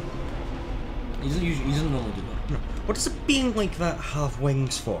 He doesn't normally do that. No. What does a being like that have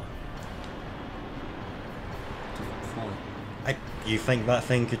wings for? To fly. You think that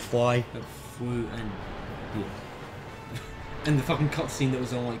thing could fly? It flew in. Yeah. In the fucking cutscene that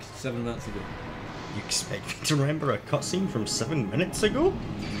was on like 7 minutes ago. You expect me to remember a cutscene from 7 minutes ago?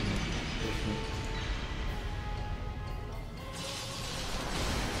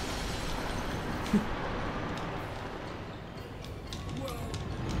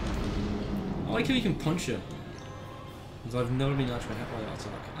 I like how you can punch it. Because I've never been actually hit by that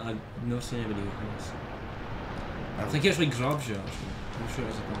attack, and I've never seen anybody who has. I think he actually grabs you, actually. I'm sure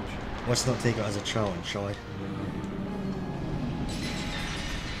it's a punch. Let's not take it as a challenge, shall I?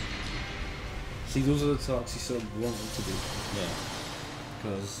 See, those are the attacks you sort of want them to do. Yeah.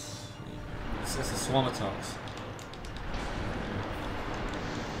 Because it's the swarm attacks.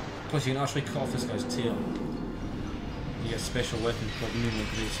 Plus, you can actually cut off this guy's tail. You get a special weapon called Moonlight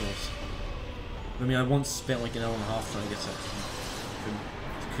Greatswords. I mean, I once spent like an hour and a half trying to get it.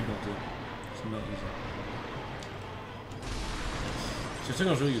 Could not do it. It's not easy. So it's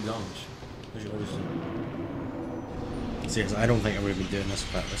taking us really good damage, as you always do. Seriously, I don't think I would have been doing this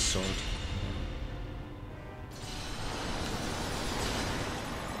without this sword.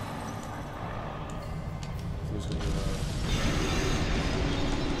 Who's going to do that?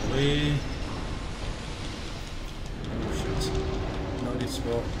 Away. Oh shit. Not a good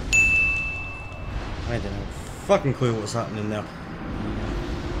spot. I don't know. Fucking clue what's happening there.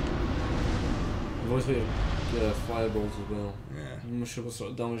 I've always got fireballs as well. Yeah. I'm not sure what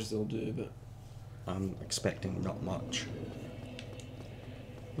sort of damage they'll do, but I'm expecting not much.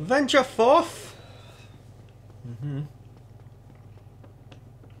 Venture forth!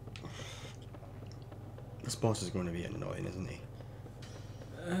 This boss is going to be annoying, isn't he?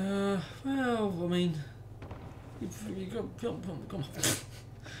 Well, I mean,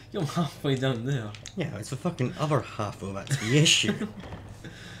 you're halfway down there. Yeah, it's the fucking other half of that's the issue.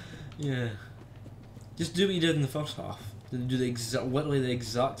 Yeah. Just do what you did in the first half. Then do literally the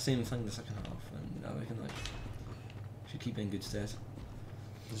exact same thing in the second half, and I reckon that should keep you in good stead.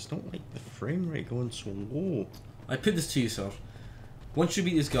 I just don't like the frame rate going so low. I put this to you, sir. Once you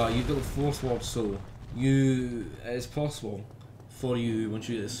beat this guy, you've got the 4th ward soul. It is possible for you, once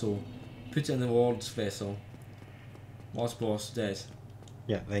you get the soul, put it in the ward's vessel. Last boss, dead.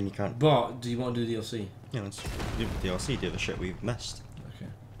 Yeah, then you can't. But, do you want to do DLC? Yeah, let's do the DLC, do the shit we've missed. Okay.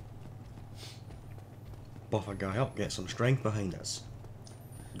 Buff a guy up, get some strength behind us.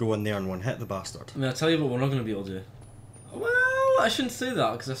 Go in there and one hit the bastard. I mean, I'll tell you what we're not going to be able to do. Well, I shouldn't say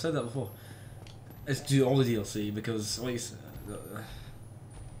that, because I've said that before. It's do all the DLC, because, like,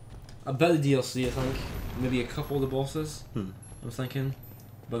 a bit of the DLC, I think. Maybe a couple of the bosses, I'm thinking.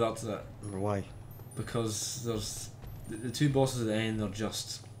 But that's it. Why? Because there's... The 2 bosses at the end are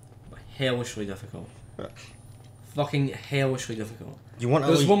just hellishly difficult. Fucking hellishly difficult. You want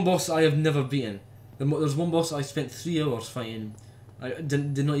There's one boss I have never beaten. There's one boss I spent 3 hours fighting. I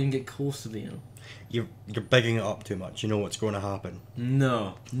did not even get close to beating. You're bigging it up too much. You know what's going to happen.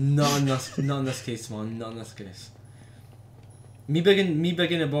 No, not in this case, man. Not in this case. Me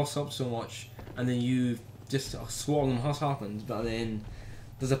bigging a boss up so much, and then you just swat them has happened. But then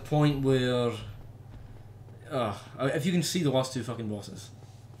there's a point where, if you can see the last two fucking bosses.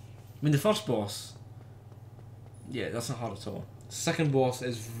 I mean, the first boss, yeah, that's not hard at all. Second boss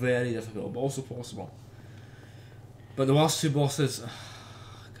is very difficult, but also possible. But the last two bosses, God.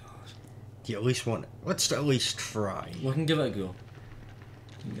 Do you at least want? Let's at least try. We can give it a go.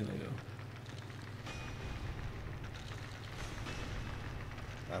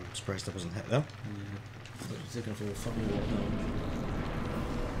 I'm surprised I wasn't hit there. Yeah. It's taking for a fucking walk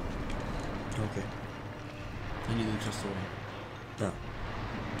now. Okay. I need the crystal one. No.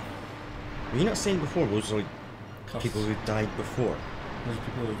 Were you not saying before those like Cursed. people who died before? There's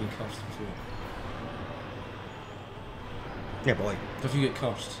people who have been cursed before. Yeah, but like But if you get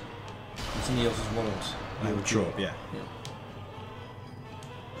cursed, in somebody else's world, I would show up. Yeah. Yeah.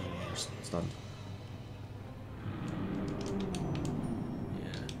 Yeah, it's done.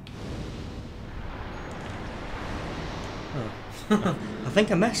 Yeah. I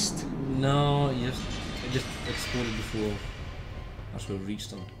think I missed. No, it just exploded before. That's where we reached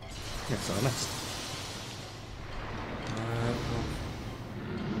them. Yeah, so I missed.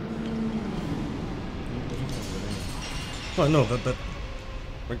 Well, no, but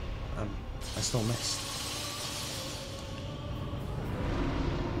like, I still missed.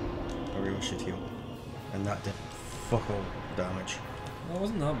 I really should heal, and that did fuck all damage. Well, it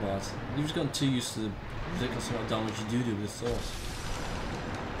wasn't that bad. You've just gotten too used to the ridiculous amount of damage you do with sauce.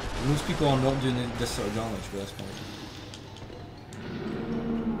 Most people are not doing this sort of damage by this point.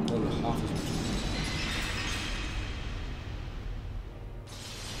 Probably half as much.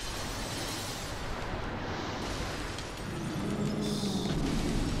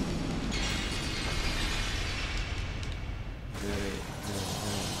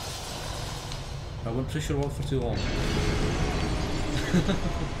 I wouldn't push your walk for too long.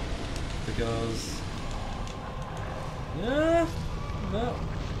 Because... Yeah... No.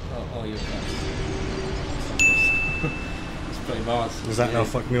 Oh, you're bad. It's pretty bad. Does that now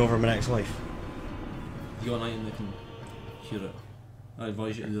fuck me over in my next life? You got an item that can cure it. I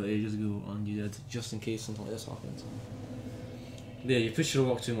advised you to do it ages ago and you did, just in case something like this happened. Yeah, you pushed your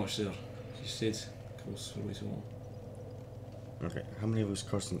walk too much there. You stayed close for way too long. Okay, how many of those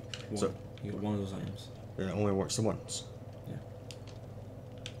cursing? One. So You got one of those items. it only works the once. Yeah.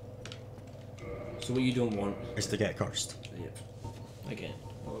 So what you don't want... Is to get cursed. Yep. Again.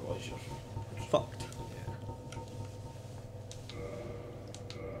 Otherwise you're... Fucked.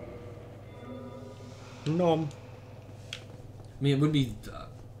 Yeah. Nom. I mean, it would be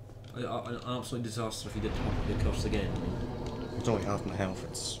an absolute disaster if you did have to get cursed again. I mean, It's only half my health.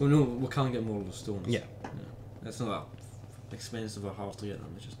 It's well, no, we can't get more of those stones. yeah, It's not that expensive or hard to get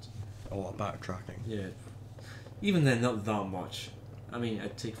them. It's just a lot of backtracking. yeah. Even then, not that much. I mean,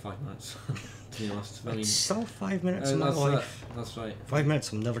 it'd take 5 minutes. To be honest, I mean, It's still 5 minutes of my that's life. it. That's right. 5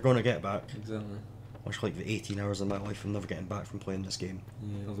 minutes I'm never going to get back. Exactly. Much like the 18 hours of my life I'm never getting back from playing this game.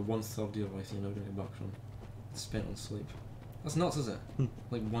 Yeah, or the 1/3 of your life you're never going to get back from. It's spent on sleep. That's nuts, is it?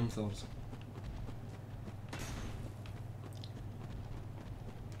 Like 1/3.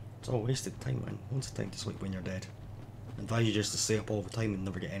 It's all wasted time, man. What's the time to sleep when you're dead? Advise you just to stay up all the time and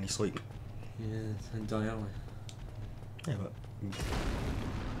never get any sleep. Yeah, and die early. Yeah, but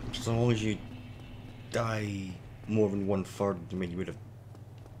as long as you die more than 1/3, I mean, you would have.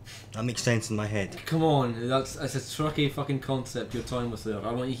 That makes sense in my head. Come on, that's a tricky fucking concept you're toying with there.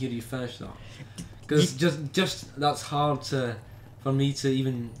 I want to hear you finish that. Because just that's hard for me to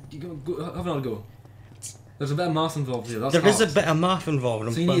even have another go. There's a bit of math involved here. That's There is a hard. bit of math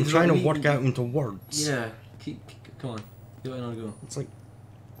involved, So you but need I'm to trying to really- work out into words. Yeah, come on, give it another go. It's like,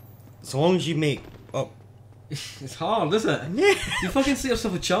 so long as you make up. It's hard, isn't it? Yeah. You fucking set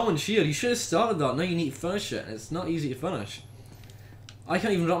yourself a challenge here. You should have started that. Now you need to finish it. It's not easy to finish. I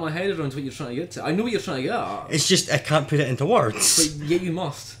can't even wrap my head around what you're trying to get to. I know what you're trying to get at, It's just I can't put it into words. but yet you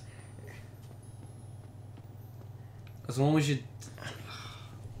must. As long as you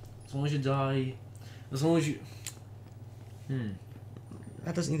die, as long as you,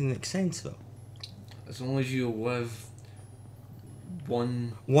 That doesn't even make sense though. as long as you live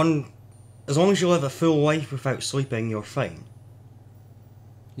As long as you live a full life without sleeping, you're fine.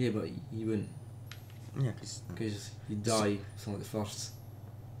 yeah, but you wouldn't, Yeah, because you die something like the first.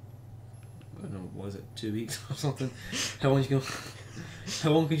 I don't know, what is it, 2 weeks or something? How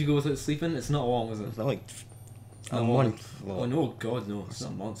long could you go without sleeping? It's not long, is it? it's not like a Not month. Oh no, God no, it's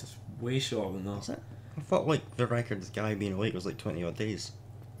not a month, it's way shorter than that. Is it? I thought like the record this guy being awake was like 20 odd days.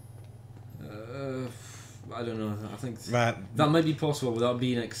 I don't know. I think That might be possible without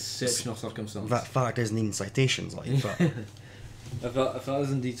being an exceptional circumstance. that fact isn't in citations, like. But if that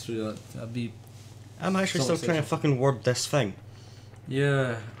is indeed true, that'd be. I'm actually still trying to fucking word this thing.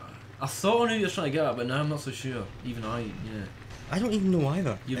 Yeah, I thought I knew you were trying to get at, but now I'm not so sure. Even I, yeah. I don't even know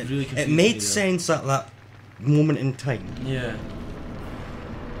either. You've really It confused me made there. sense at that moment in time. Yeah.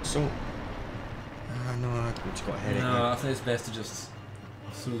 So. No, I just got a headache. No, now. I think it's best to just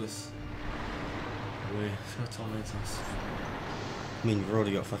throw this away. It's gonna torment us. I mean, we've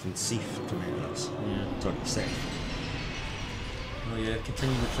already got fucking Seif tormenting us. Yeah. It's already safe. Oh yeah,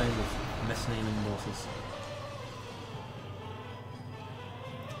 continue the trend of misnaming bosses.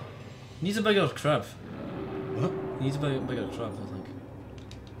 Needs a bigger crab. What? Needs a bigger crab, I think.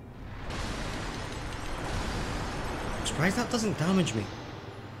 I'm surprised that doesn't damage me.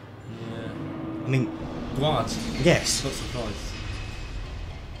 Yeah. I mean, Glad. yes, Not surprised.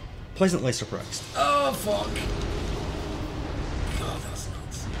 pleasantly surprised. Oh fuck! God, that's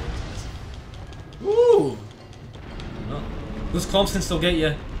nuts. Woo! No. Those comps can still get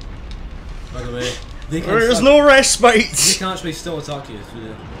you. By the way, they can. There's they no respite! can actually still attack you through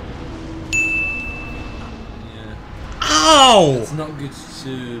there. Yeah. Ow! It's not good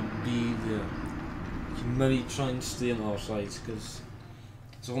to be there. You can maybe try and stay on the other side because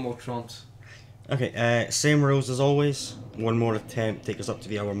it's a lot more cramped. Okay, same rules as always. One more attempt, take us up to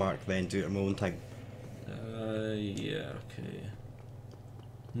the hour mark, then do it in my own time. Yeah, okay.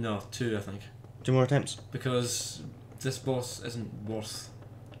 No, 2 I think. 2 more attempts. Because this boss isn't worth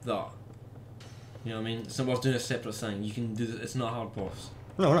that. You know what I mean? It's not worth doing a separate thing. You can do this, it's not a hard boss.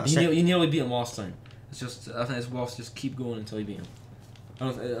 No, not You nearly beat him last time. It's just, I think it's worth just keep going until you beat him.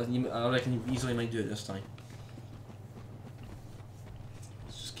 I reckon you easily might do it this time.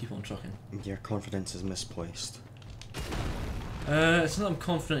 Just keep on trucking. Your confidence is misplaced. It's not that I'm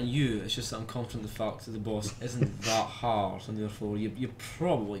confident in you, it's just that I'm confident in the fact that the boss isn't that hard, and therefore you're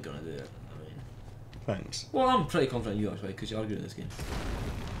probably gonna do it. I mean, Thanks. well, I'm pretty confident in you actually, because you are good at this game.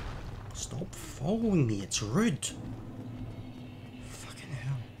 Stop following me, it's rude. Fucking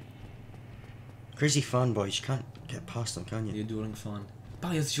hell. Crazy fanboys, you can't get past them, can The you? adoring fan.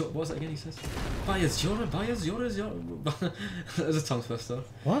 Bayaz what's that again he says? Bayaz Yora. There's a tongue twister.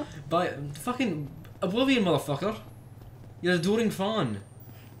 What? Fucking Oblivion, motherfucker. You're an adoring fan.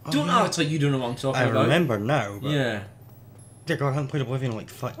 Oh, Don't yeah. act like you don't know what I'm talking I about. remember now, but... Yeah. Dear God, I haven't played Oblivion in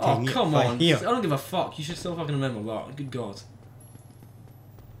like 10 Oh, years. come on. I Years. don't give a fuck. You should still fucking remember that. Good God.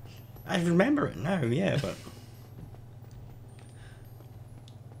 I remember it now, yeah, but...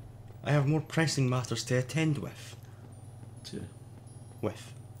 I have more pressing matters to attend with. 2.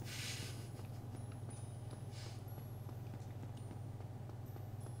 With.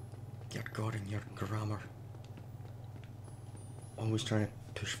 Your God and your grammar. Always trying to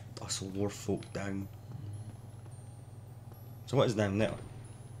push us lower folk down. So what is down there?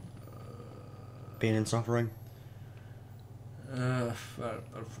 Pain and suffering? I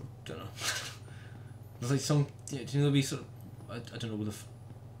don't know. There's like some. Yeah, do you know there'll be sort of. I don't know with the.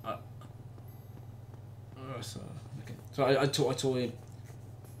 Okay. So I totally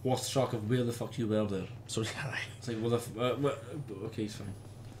lost track of where the fuck you were there. So It's like, well, okay, it's fine.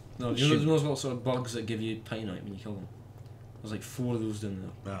 No, you know those little sort of bugs that give you pitonite when you kill them? There's like 4 of those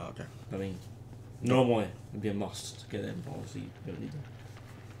down there. Oh, okay. I mean, normally it'd be a must to get them, but obviously you don't need them.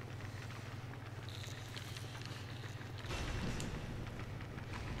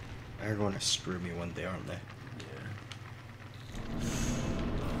 They're going to screw me one day, aren't they? Yeah.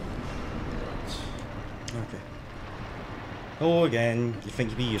 Okay. Oh, again. You think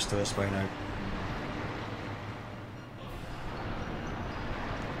you'd be used to this by now.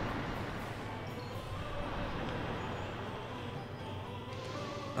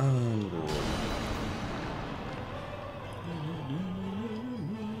 And...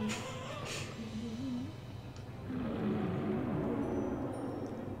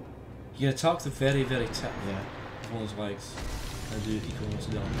 You can attack the very, very tip yeah. of one of those legs and do equal amounts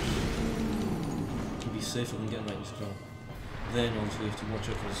of damage. You'll be safer than getting right in scroll. Then obviously you have to watch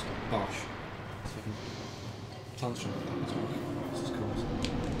out for his bash. So you can tantrum attack. This is cool.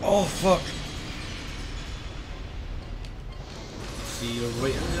 Oh, fuck! See, you're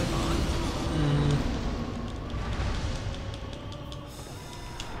right in there, man.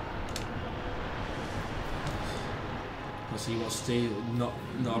 So you want to stay not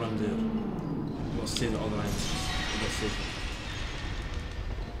around there. You want to stay at the other end. A bit safer.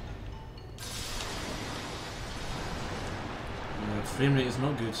 Frame rate is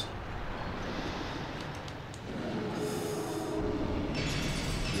not good.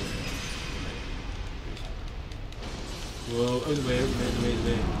 Whoa, out of the way, out of the way, out of the way, out of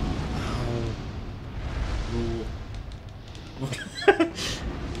the way.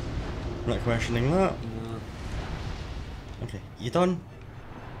 questioning that. No. Okay, you done?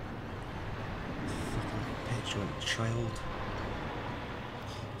 Fucking petulant child.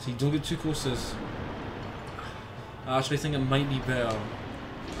 See, don't get too close to his... I actually think it might be better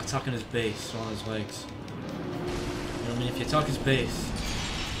attacking his base rather than his legs. You know what I mean? If you attack his base,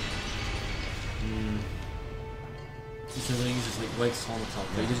 he's not going to use his like, legs on attack,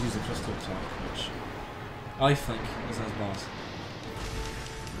 but he does use the crystal attack, which I think is as bad.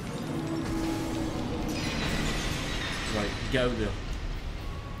 Right, get out there.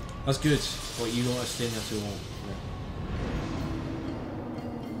 That's good, but you don't want to stay in there too long.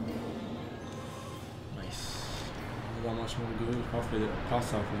 Yeah. Nice. Not much more to go, halfway there,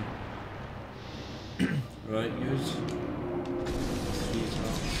 past halfway. Right, good. 3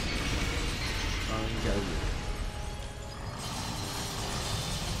 attacks. And get out there.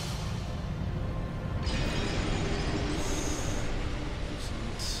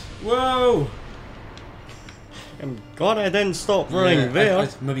 Whoa! I'm glad I didn't stop running there.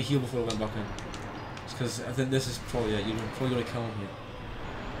 I'd maybe heal before I went back in. It's because I think this is probably it. You're probably going to kill him here.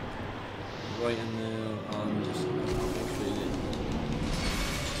 Right in there and just crazy.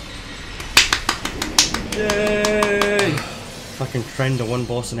 Yay! Fucking trend of one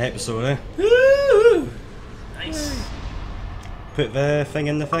boss in an episode, eh? Woo! Nice. Put the thing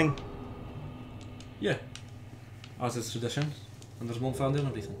in the thing. Yeah. As is tradition. And there's one found in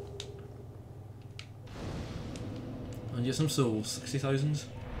everything. And get some souls, 60,000.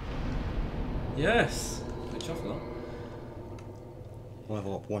 Yes! Good job for that.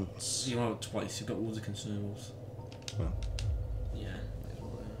 Level up once. You want it twice, you've got loads of consumables. Well. Yeah.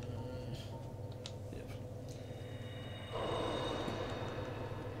 Yep.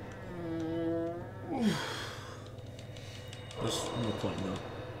 There's no point now.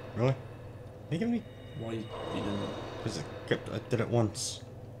 Really? Are you giving me? Why you didn't? Because I did it once.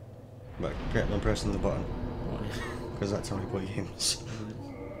 But I kept on pressing the button. Why? Because that's how I play games.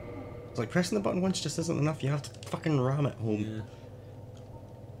 It's like pressing the button once just isn't enough, you have to fucking ram it home.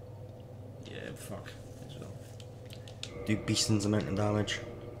 Yeah. Yeah, fuck. As well. Do Beeston's amount of damage.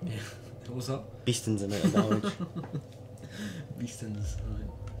 Yeah. What was that? Beeston's amount of damage. Beastons,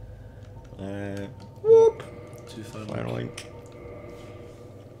 right. Whoop! Too far. Firelink.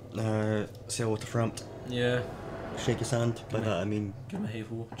 Say hello to Frampt. Yeah. Shake his hand. By that I mean. Give him a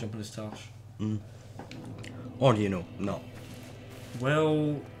hey-ho, jump in his tash. Or do you know? No.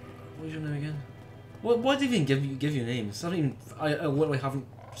 Well, what's your name again? Why did they even give you names? I literally haven't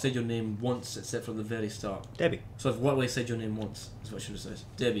said your name once except for the very start. Debbie. So I've literally said your name once, is what I should have said.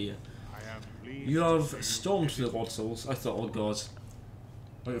 Debbie, yeah. You have stormed through the Lord Souls. I thought, oh god.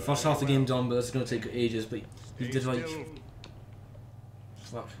 Like, the first half of the game done, but this is going to take ages, but you did like...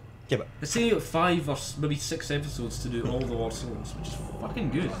 Fuck. Yeah, but... It's taking you 5 or maybe 6 episodes to do all the Lord Souls, which is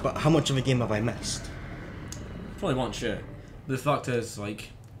fucking good. But how much of a game have I missed? Probably won't share. But the fact is,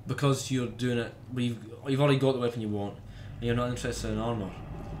 like, because you're doing it, but you've already got the weapon you want, and you're not interested in armour,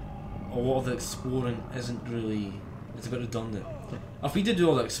 a lot of the exploring isn't really... It's a bit redundant. If we did do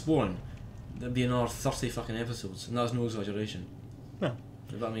all the exploring, there'd be another 30 fucking episodes, and that's no exaggeration. No.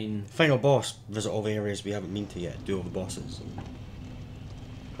 But I mean... Final boss, visit all the areas we haven't been to yet, do all the bosses, and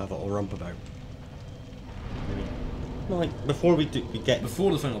have it all rump about. Maybe. No, like, before we get...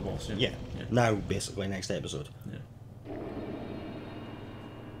 Before the final boss, yeah. Yeah. Now, basically, next episode. Yeah.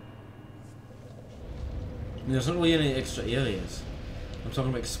 I mean, there's not really any extra areas. I'm talking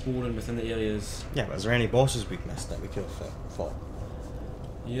about exploring within the areas. Yeah, but is there any bosses we've missed that we could have fought?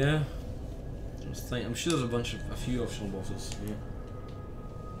 Yeah. I'm sure there's a few optional bosses. Yeah.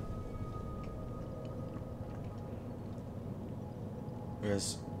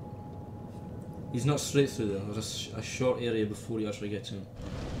 Whereas... He's not straight through there. There's a short area before you actually get to him.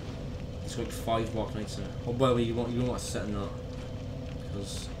 It's like 5 Black Knights in it. Oh, by the way, you don't want to sit in that.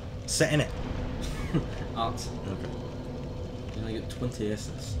 Because... Sit in it! Okay. And I get 20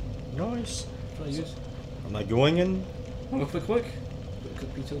 S's. Nice. Pretty good. Am I going in? Oh, quick. Quick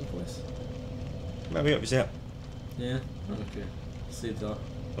beat all the place. Maybe up, you see it. Yeah? Okay. Save that.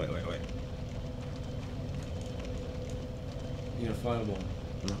 Wait. You gonna fireball?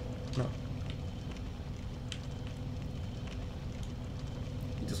 No.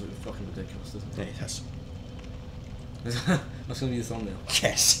 He does look fucking ridiculous, doesn't Yeah, it has. he? That's gonna be the thumbnail.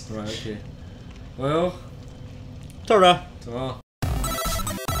 Yes! Right, okay. Well... Ta-ra! Ta-ra.